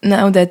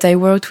now that I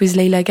worked with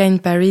Leila Ka in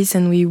Paris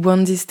and we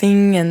won this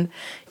thing, and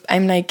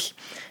I'm like,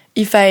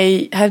 if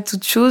I have to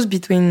choose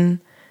between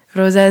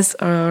Rosas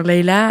or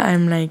Leila,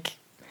 I'm like,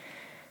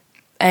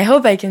 I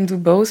hope I can do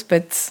both,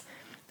 but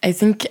I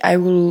think I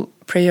will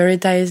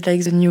prioritize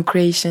like the new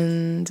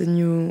creation, the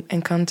new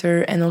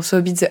encounter, and also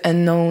a bit the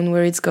unknown,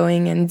 where it's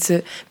going, and it's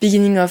the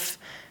beginning of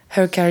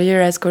her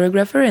career as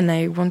choreographer, and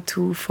I want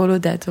to follow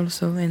that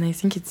also, and I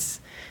think it's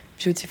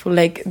beautiful.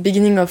 Like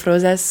beginning of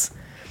Rosas,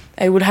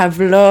 I would have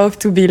loved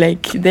to be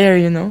like there,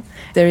 you know.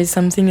 There is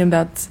something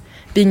about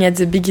being at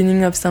the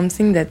beginning of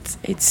something that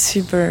it's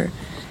super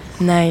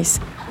nice.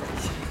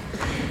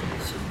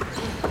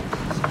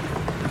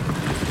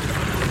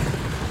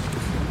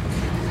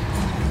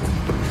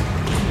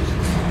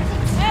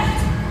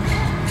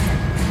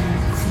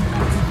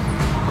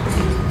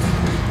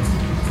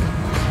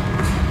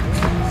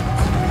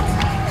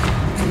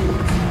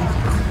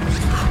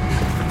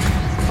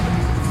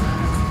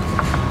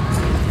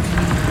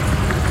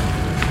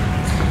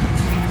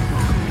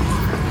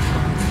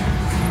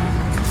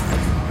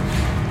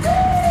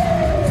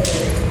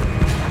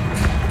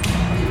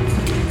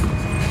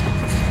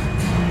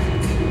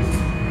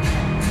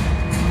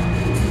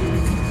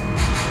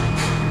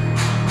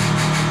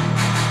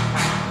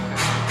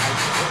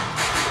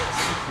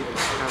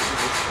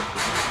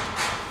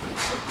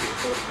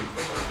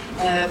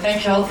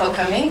 Thank you all for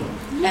coming,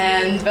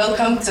 and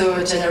welcome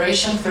to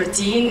Generation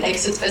 13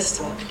 Exit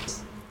Festival.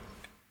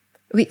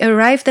 We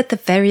arrived at the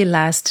very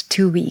last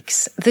 2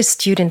 weeks, the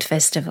Student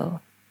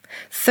Festival.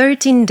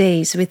 13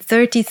 days with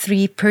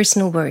 33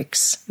 personal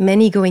works,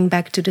 many going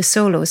back to the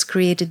solos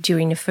created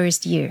during the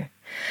first year,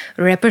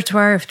 a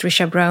repertoire of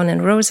Trisha Brown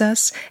and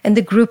Rosas, and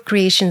the group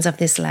creations of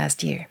this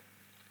last year.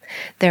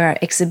 There are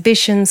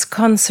exhibitions,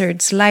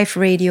 concerts, live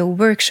radio,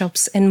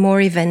 workshops, and more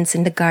events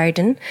in the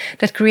garden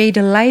that create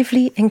a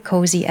lively and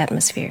cozy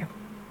atmosphere.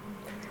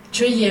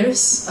 3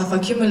 years of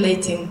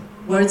accumulating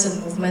words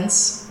and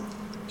movements,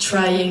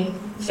 trying,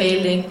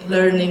 failing,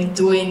 learning,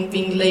 doing,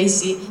 being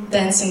lazy,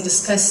 dancing,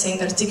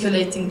 discussing,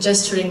 articulating,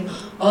 gesturing,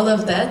 all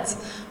of that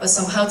was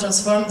somehow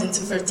transformed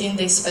into 13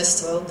 Days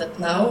Festival that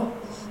now,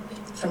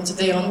 from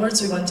today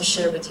onwards, we want to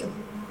share with you.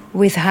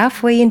 With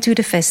halfway into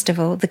the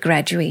festival, the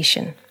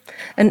graduation.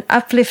 An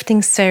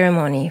uplifting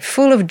ceremony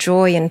full of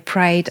joy and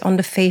pride on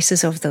the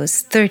faces of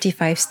those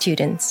 35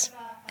 students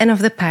and of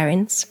the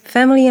parents,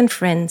 family and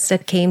friends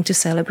that came to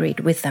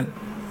celebrate with them.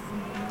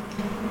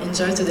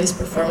 Enjoy today's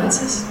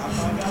performances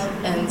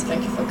and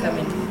thank you for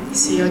coming.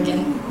 See you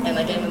again and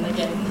again and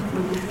again.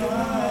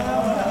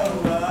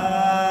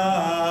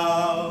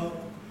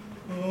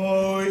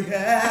 Oh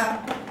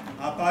yeah,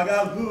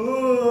 apaga a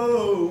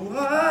luz.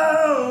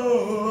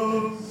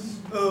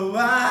 Oh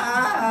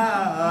wow.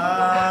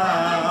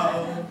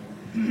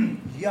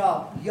 Yo,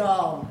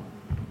 yo.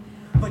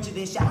 Vou te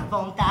deixar à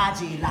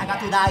vontade. Larga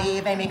tudo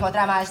aí, vem me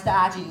encontrar mais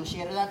tarde. O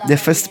cheiro da The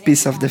first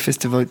piece of the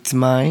festival is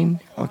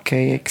mine.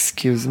 Okay,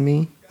 excuse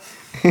me.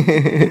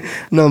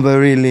 No, but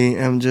really,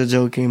 I'm just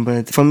joking.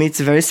 But for me, it's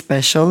very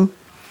special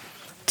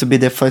to be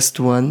the first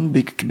one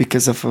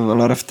because of a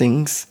lot of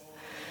things.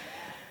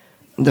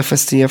 The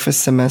first year,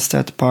 first semester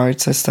at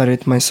Parts, I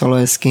started my solo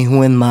asking,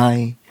 who am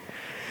I?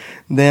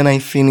 Then I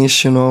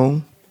finished,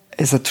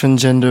 as a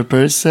transgender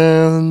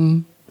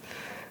person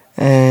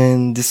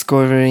and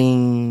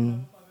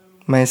discovering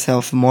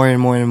myself more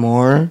and more and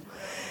more.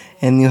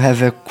 And you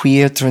have a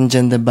queer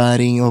transgender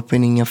body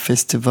opening a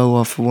festival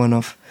of one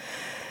of,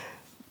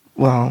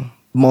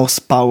 most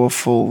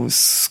powerful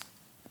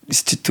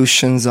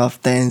institutions of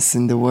dance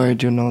in the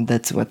world,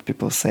 that's what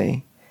people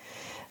say.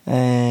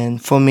 And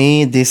for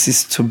me, this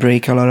is to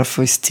break a lot of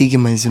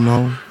stigmas,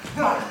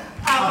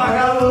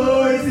 Apaga a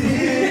luz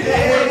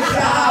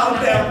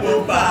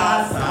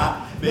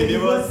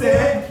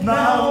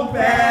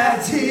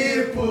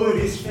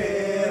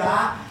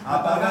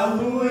Apaga a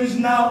luz,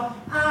 não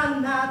há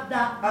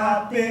nada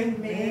a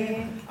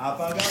temer.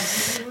 Apaga a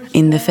luz.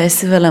 In the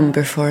festival, I'm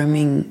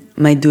performing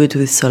my duet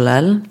with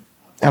Solal.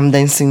 I'm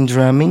dancing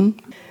drumming,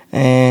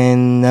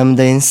 and I'm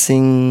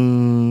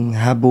dancing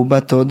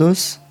Habuba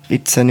Todos.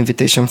 It's an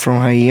invitation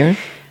from Jair.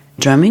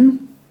 Drumming,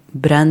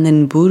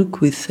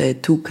 Brandenburg with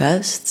 2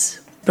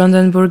 casts.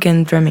 Brandenburg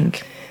and drumming.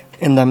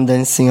 And I'm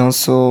dancing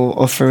also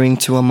Offering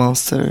to a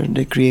Monster,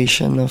 the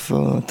creation of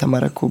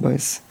Tamara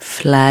Cubas.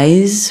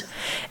 Flies.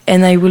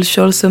 And I will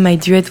show also my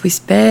duet with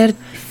Per.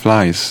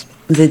 Flies.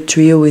 The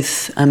trio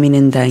with Amin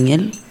and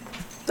Daniel.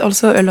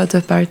 Also a lot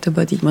of Barto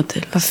Body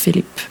Motel of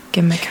Philippe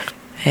Gemmaker.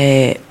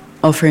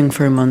 Offering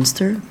for a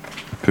Monster.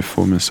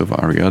 Performance of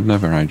Ariadne,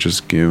 where I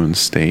just go on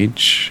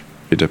stage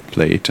with a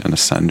plate and a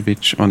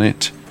sandwich on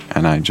it,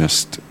 and I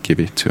just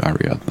give it to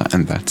Ariadne,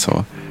 and that's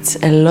all. It's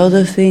a lot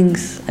of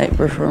things. I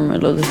perform a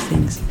lot of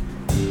things.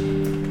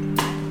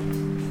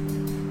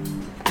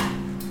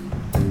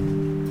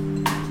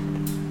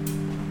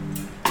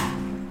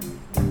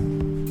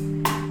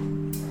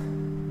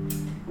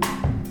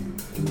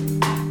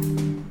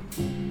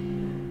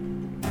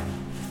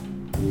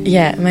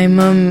 Yeah, my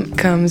mom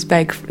comes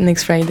back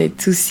next Friday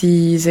to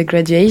see the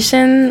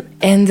graduation,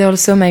 and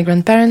also my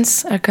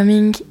grandparents are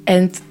coming,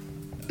 and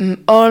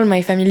all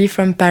my family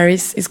from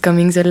Paris is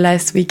coming the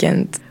last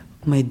weekend.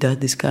 My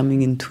dad is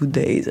coming in 2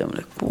 days. I'm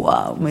like,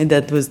 wow, my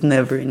dad was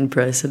never in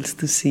Brussels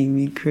to see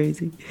me.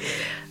 Crazy.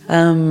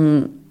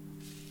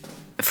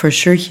 For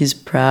sure, he's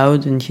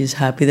proud and he's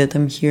happy that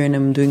I'm here and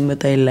I'm doing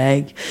what I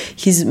like.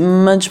 He's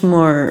much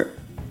more,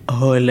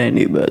 oh,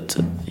 Eleni, but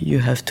you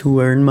have to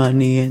earn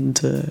money and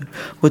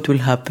what will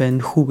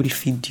happen? Who will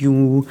feed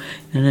you?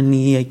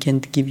 Nani, I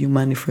can't give you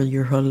money for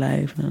your whole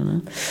life.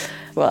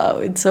 Wow,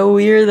 it's so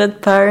weird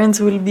that parents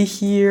will be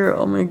here.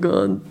 Oh my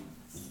God.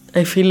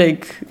 I feel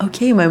like,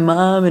 okay, my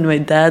mom and my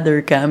dad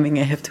are coming.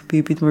 I have to be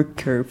a bit more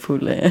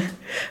careful. I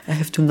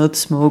have to not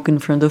smoke in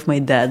front of my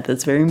dad.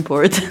 That's very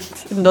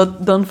important.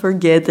 Don't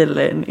forget,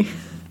 Eleni.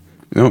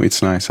 No,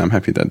 it's nice. I'm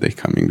happy that they're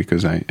coming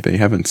because they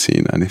haven't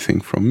seen anything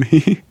from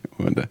me.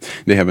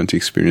 They haven't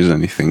experienced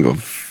anything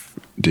of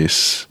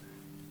this.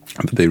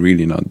 But they're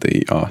really not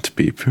the art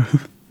people.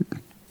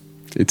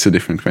 It's a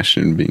different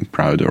question, being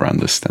proud or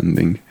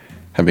understanding,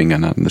 having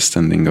an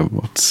understanding of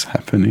what's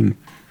happening.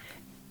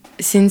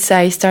 Since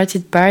I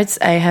started Parts,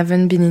 I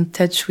haven't been in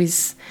touch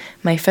with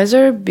my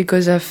father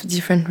because of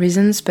different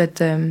reasons,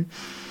 but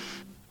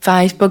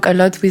I spoke a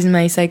lot with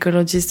my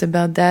psychologist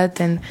about that,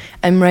 and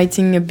I'm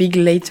writing a big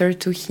letter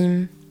to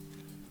him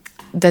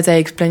that I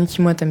explain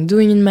him what I'm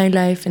doing in my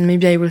life, and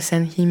maybe I will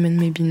send him and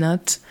maybe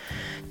not.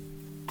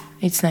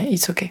 It's nice.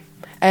 It's okay.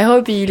 I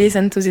hope he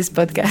listens to this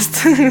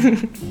podcast.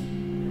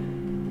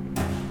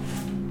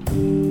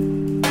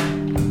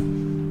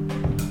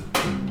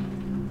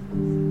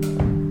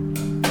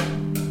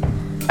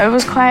 It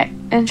was quite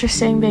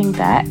interesting being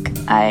back.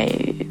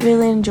 I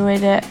really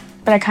enjoyed it,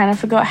 but I kind of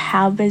forgot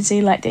how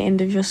busy like the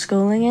end of your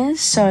schooling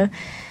is. So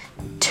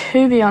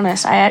to be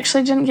honest, I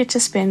actually didn't get to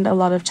spend a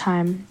lot of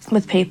time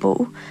with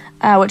people,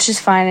 which is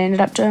fine. I ended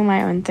up doing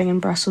my own thing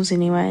in Brussels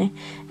anyway,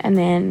 and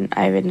then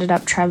I ended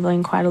up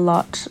travelling quite a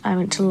lot. I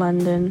went to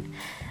London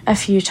a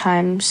few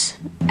times,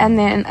 and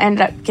then I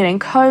ended up getting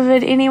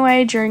COVID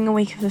anyway during a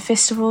week of the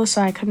festival,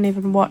 so I couldn't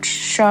even watch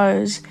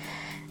shows.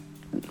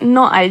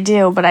 Not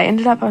ideal, but I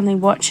ended up only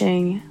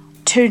watching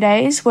 2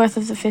 days worth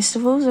of the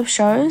festivals of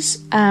shows.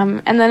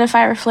 And then if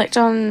I reflect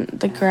on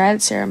the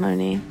grad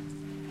ceremony,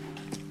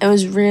 it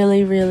was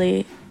really,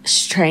 really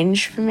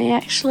strange for me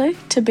actually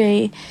to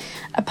be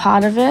a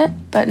part of it,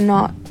 but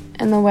not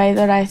in the way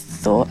that I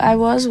thought I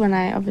was when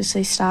I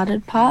obviously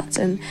started Parts,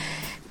 and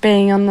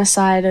being on the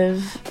side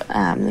of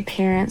the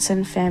parents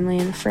and family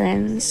and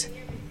friends.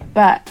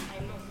 But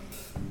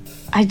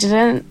I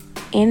didn't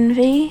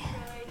envy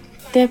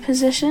their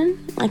position.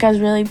 Like, I was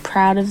really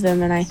proud of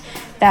them, and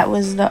that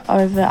was the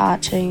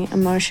overarching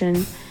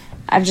emotion.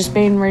 I've just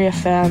been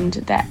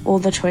reaffirmed that all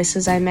the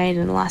choices I made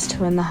in the last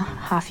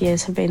 2.5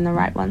 years have been the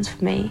right ones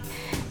for me.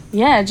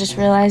 Yeah, just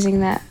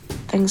realising that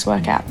things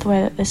work out the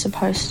way that they're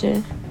supposed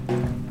to.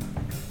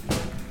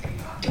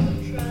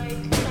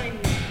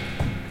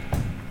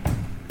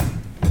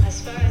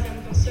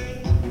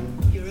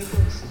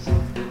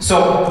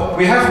 So,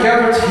 we have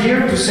gathered here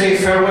to say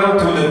farewell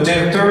to the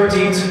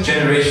 13th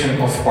generation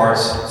of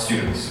Parts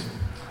students.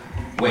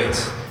 Wait,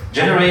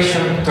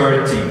 generation 13.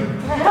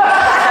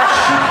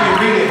 Should we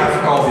really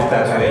have called it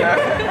that way?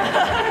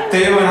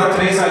 Theo and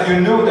Teresa, you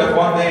knew that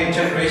one day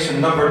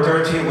generation number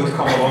 13 would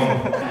come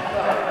along.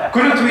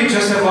 Couldn't we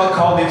just have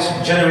called it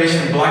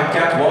Generation Black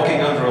Cat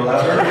Walking Under a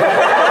Ladder?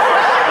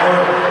 Or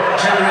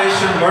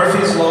Generation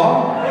Murphy's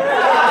Law?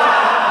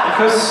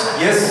 Because,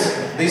 yes,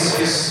 this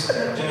is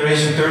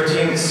Generation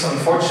 13, is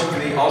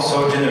unfortunately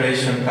also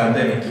Generation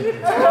Pandemic.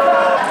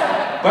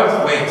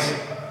 But wait,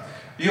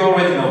 you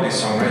already know this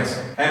song, right?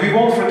 And we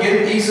won't forget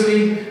it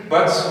easily,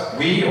 but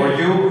we or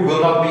you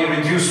will not be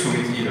reduced to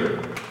it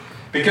either.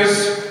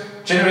 Because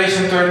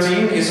Generation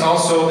 13 is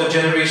also the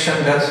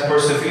generation that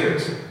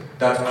persevered,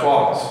 that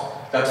clawed,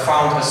 that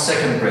found a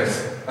second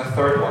breath, a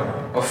third one.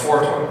 a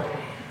fourth one.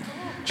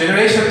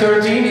 Generation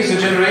 13 is a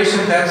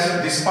generation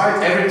that,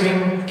 despite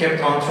everything,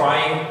 kept on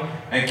trying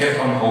and kept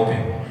on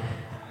hoping.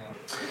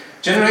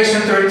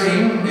 Generation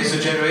 13 is a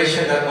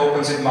generation that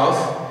opens its mouth,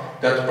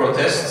 that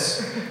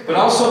protests, but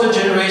also the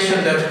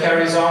generation that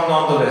carries on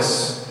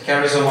nonetheless,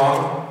 carries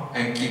along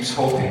and keeps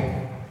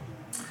hoping.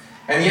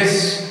 And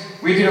yes,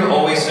 we didn't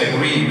always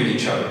agree with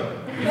each other.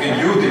 Even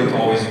you didn't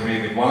always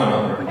agree with one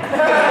another.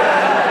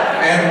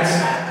 And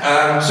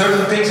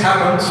certain things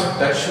happened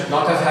that should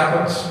not have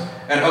happened,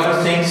 and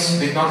other things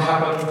did not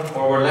happen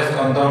or were left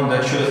undone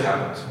that should have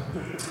happened.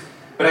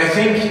 But I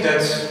think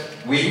that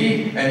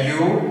we and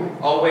you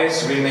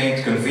always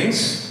remained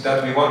convinced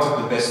that we wanted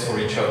the best for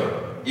each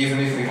other, even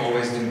if we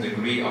always didn't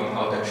agree on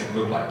how that should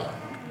look like.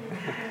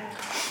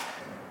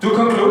 To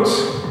conclude,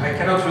 I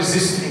cannot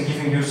resist in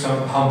giving you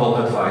some humble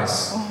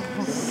advice.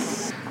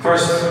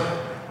 First,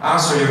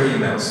 answer your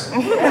emails.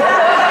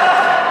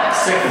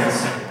 Second,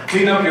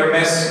 clean up your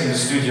mess in the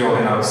studio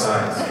and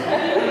outside.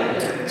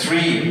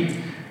 3,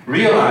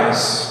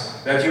 realize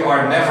that you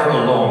are never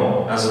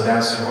alone as a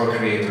dancer or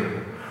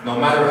creator, no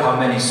matter how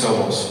many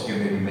solos you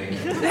may be making.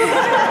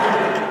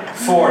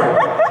 4,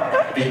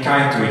 be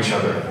kind to each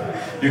other.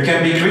 You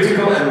can be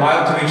critical and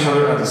mild to each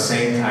other at the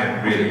same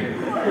time, really.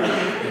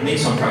 It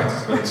needs some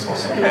practice, but it's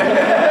possible.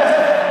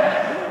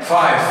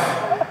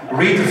 5,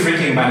 read the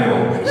freaking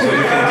manual so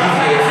you can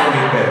deviate from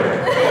it better.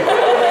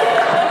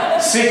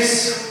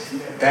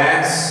 6,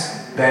 dance,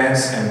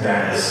 dance, and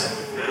dance.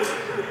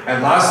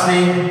 And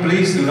lastly,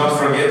 please do not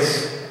forget,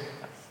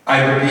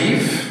 I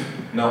believe,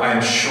 no,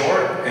 I'm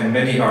sure, and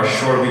many are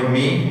sure with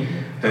me,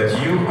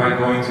 that you are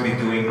going to be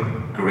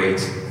doing great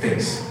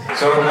things.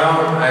 So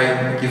now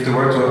I give the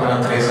word to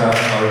Anna Teresa,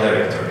 our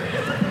director.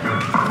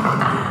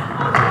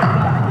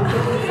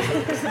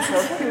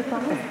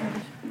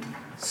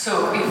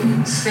 So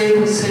if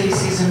Steven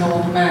says he's an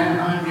old man,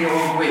 I'm the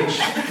old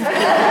witch.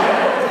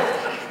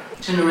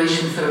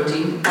 Generation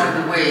 13, by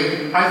the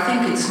way, I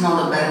think it's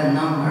not a bad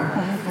number.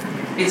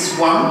 It's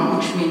 1,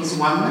 which means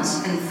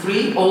oneness, and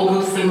 3, all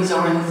good things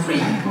are in 3.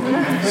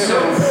 So,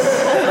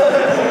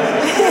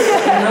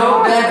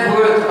 no bad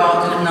word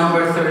about the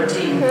number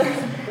 13.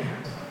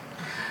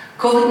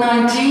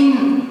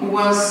 COVID-19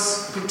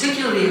 was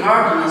particularly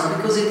hard on us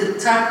because it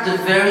attacked the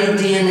very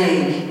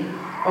DNA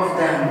of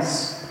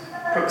dance.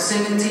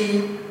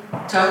 Proximity,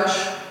 touch,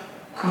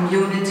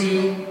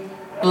 community,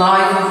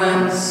 live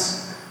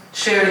events,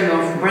 sharing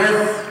of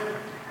breath,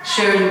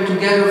 sharing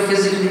together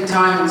physically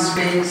time and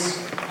space.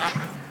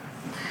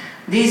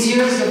 These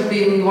years have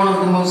been one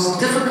of the most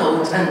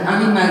difficult and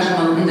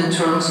unimaginable in the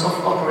terms of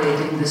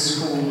operating the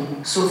school.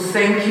 So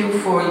thank you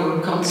for your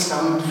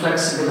constant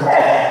flexibility.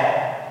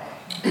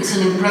 It's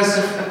an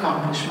impressive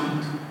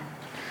accomplishment.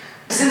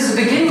 Since the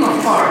beginning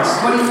of Parts,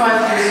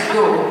 25 years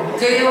ago,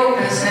 Theo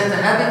has had the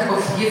habit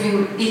of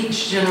giving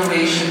each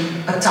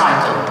generation a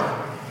title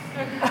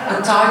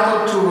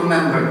to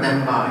remember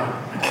them by.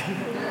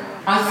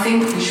 I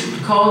think we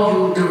should call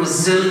you the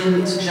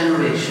Resilient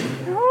Generation.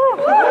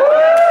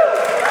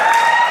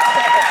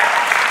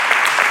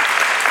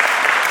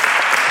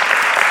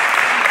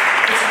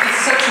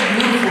 It's such a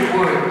beautiful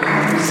word,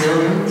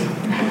 resilient.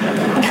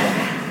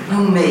 You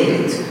made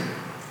it.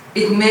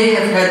 It may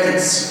have had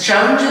its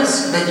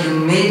challenges, but you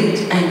made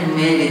it, and you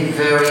made it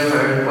very,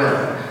 very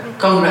well.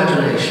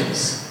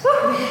 Congratulations.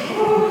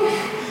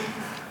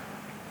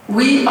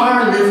 We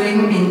are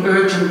living in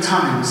urgent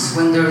times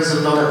when there is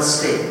a lot at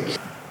stake.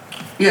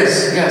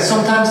 Yes,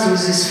 sometimes there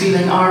is this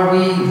feeling, are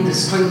we the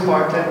string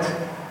quartet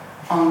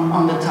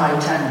on the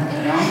Titanic,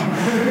 you know?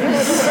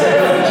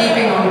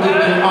 Keeping on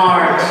doing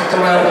art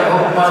while the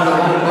whole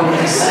boat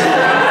is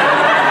sinking.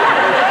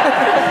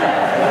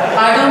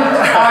 I don't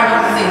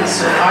think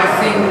so. I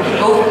think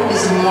hope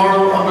is a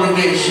moral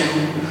obligation.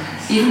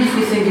 Even if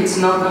we think it's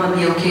not going to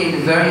be okay,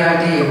 the very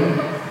idea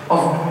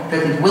of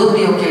that it will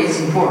be okay is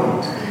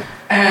important.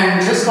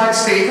 And just like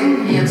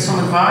Steven, he had some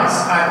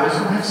advice, I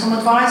also have some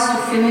advice to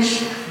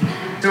finish.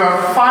 There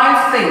are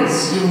 5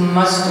 things you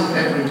must do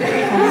every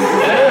day.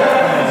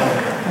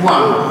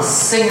 1,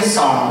 sing a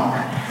song.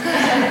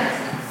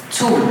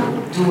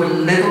 2, do a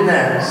little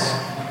dance.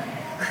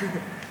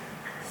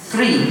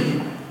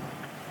 3,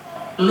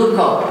 look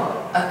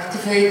up,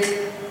 activate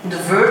the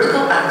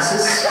vertical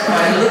axis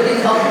by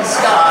looking up the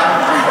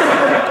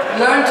sky.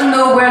 Learn to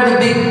know where the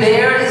big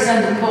bear is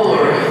and the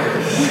polar.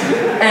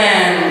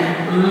 And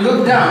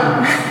look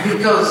down,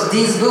 because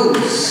these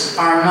boots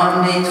are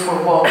not made for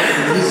walking.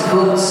 These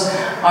boots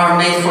are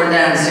made for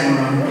dancing.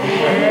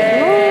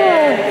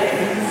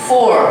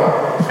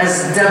 4,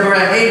 as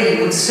Deborah Haley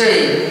would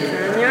say,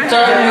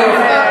 turn your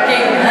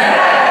fucking head.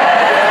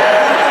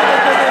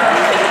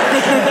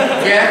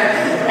 Yeah?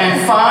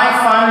 And 5,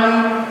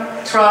 finally,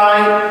 try,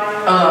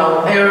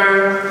 allow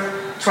error,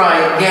 try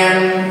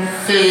again,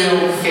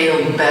 fail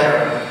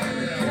better.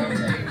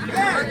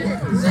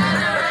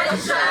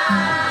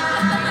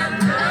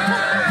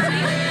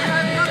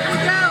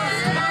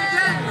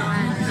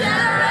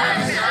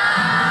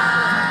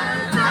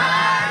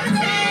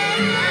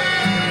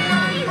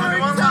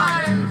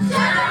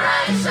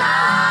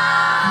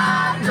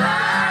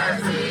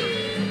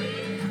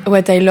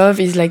 what I love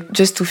is like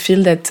just to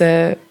feel that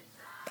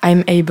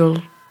I'm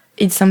able.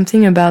 It's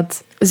something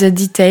about the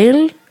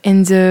detail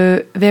and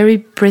the very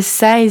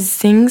precise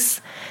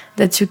things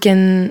that you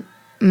can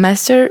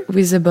master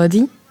with the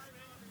body.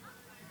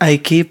 I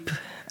keep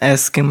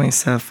asking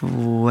myself,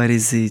 what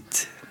is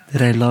it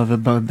that I love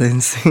about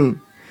dancing?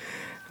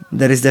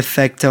 That is the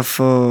fact of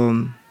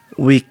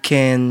we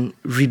can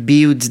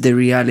rebuild the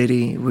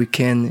reality, we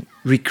can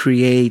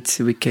recreate,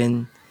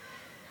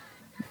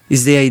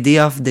 it's the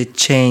idea of the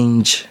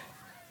change.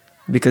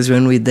 Because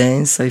when we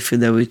dance, I feel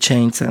that we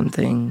change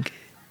something.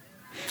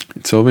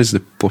 It's always the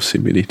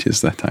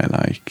possibilities that I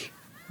like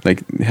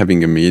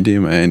having a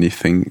medium or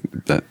anything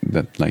that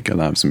like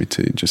allows me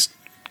to just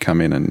come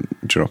in and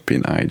drop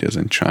in ideas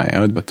and try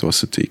out, but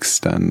also to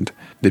extend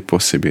the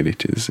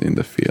possibilities in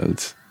the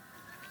field.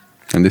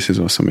 And this is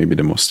also maybe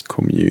the most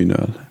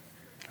communal.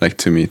 Like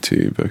to me,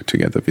 to work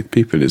together with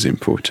people is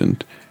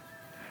important.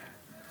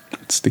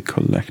 It's the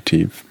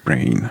collective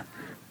brain.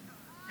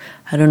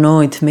 I don't know,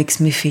 it makes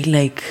me feel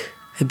like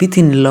a bit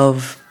in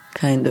love,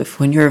 kind of.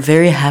 When you're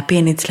very happy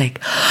and it's like,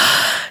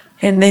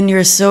 and then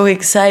you're so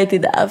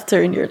excited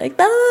after and you're like,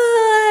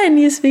 and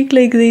you speak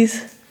like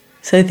this.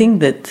 So I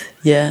think that,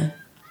 yeah,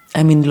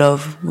 I'm in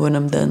love when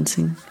I'm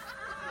dancing.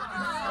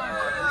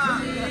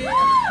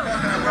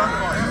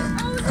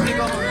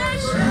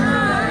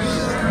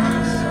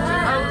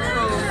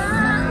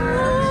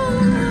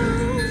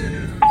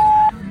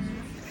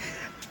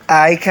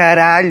 Ay,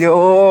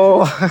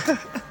 caralho!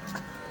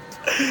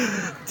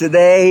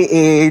 Today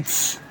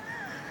it's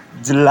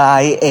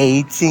July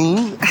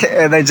 18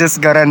 and I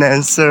just got an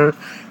answer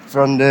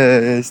from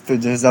the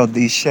students'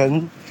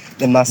 audition,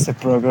 the master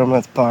program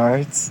at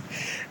Parts,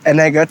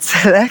 and I got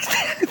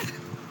selected.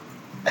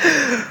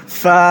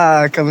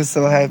 Fuck, I'm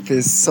so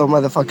happy, so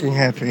motherfucking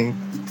happy.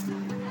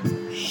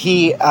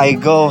 Here I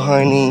go,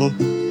 honey.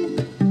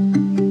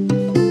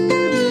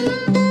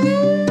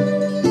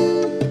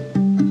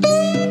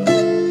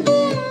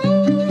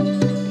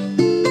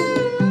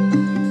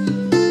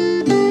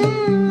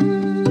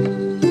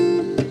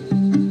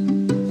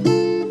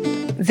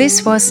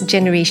 This was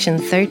Generation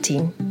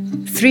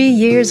 13, 3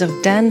 years of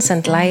dance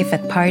and life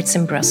at Parts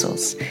in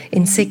Brussels,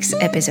 in 6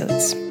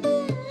 episodes.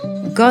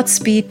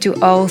 Godspeed to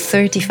all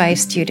 35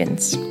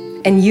 students.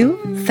 And you,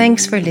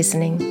 thanks for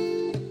listening.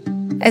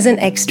 As an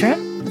extra,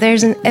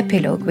 there's an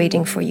epilogue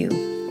waiting for you,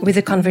 with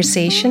a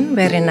conversation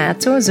where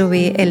Renato,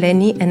 Zoe,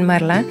 Eleni and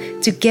Marla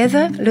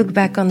together look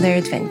back on their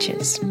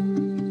adventures.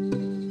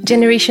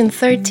 Generation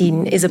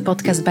 13 is a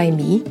podcast by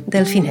me,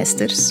 Delphine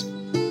Hesters.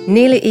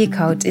 Nele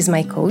Eekhout is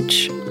my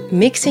coach.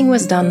 Mixing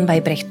was done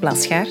by Brecht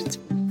Plasgaard.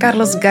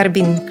 Carlos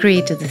Garbin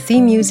created the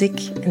theme music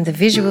and the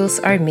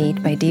visuals are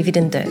made by David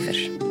en Duiver.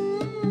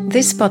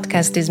 This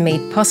podcast is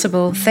made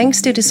possible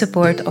thanks to the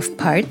support of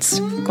Parts,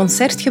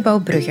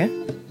 Concertgebouw Brugge,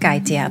 Kai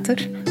Theater,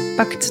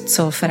 Pact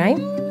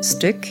Zollverein,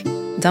 Stuk,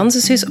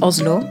 Dansenhuis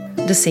Oslo,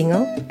 De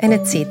Singel en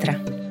etc.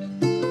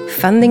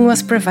 Funding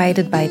was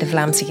provided by de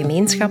Vlaamse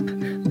Gemeenschap,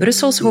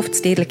 Brussels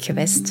Hoofdstedelijk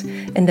Gewest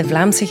en de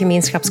Vlaamse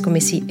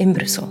Gemeenschapscommissie in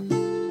Brussel.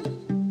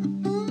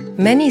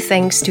 Many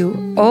thanks to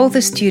all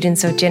the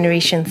students of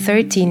Generation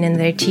 13 and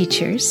their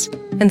teachers,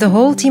 and the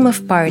whole team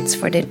of Parts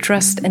for their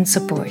trust and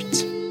support.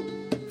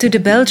 To the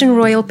Belgian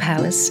Royal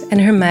Palace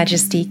and Her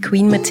Majesty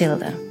Queen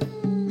Mathilda.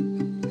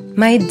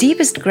 My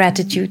deepest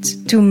gratitude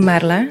to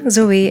Marla,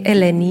 Zoe,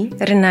 Eleni,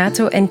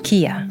 Renato and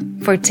Kia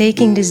for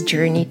taking this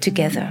journey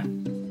together.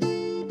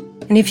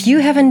 And if you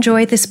have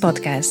enjoyed this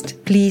podcast,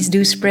 please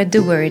do spread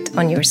the word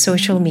on your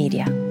social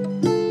media.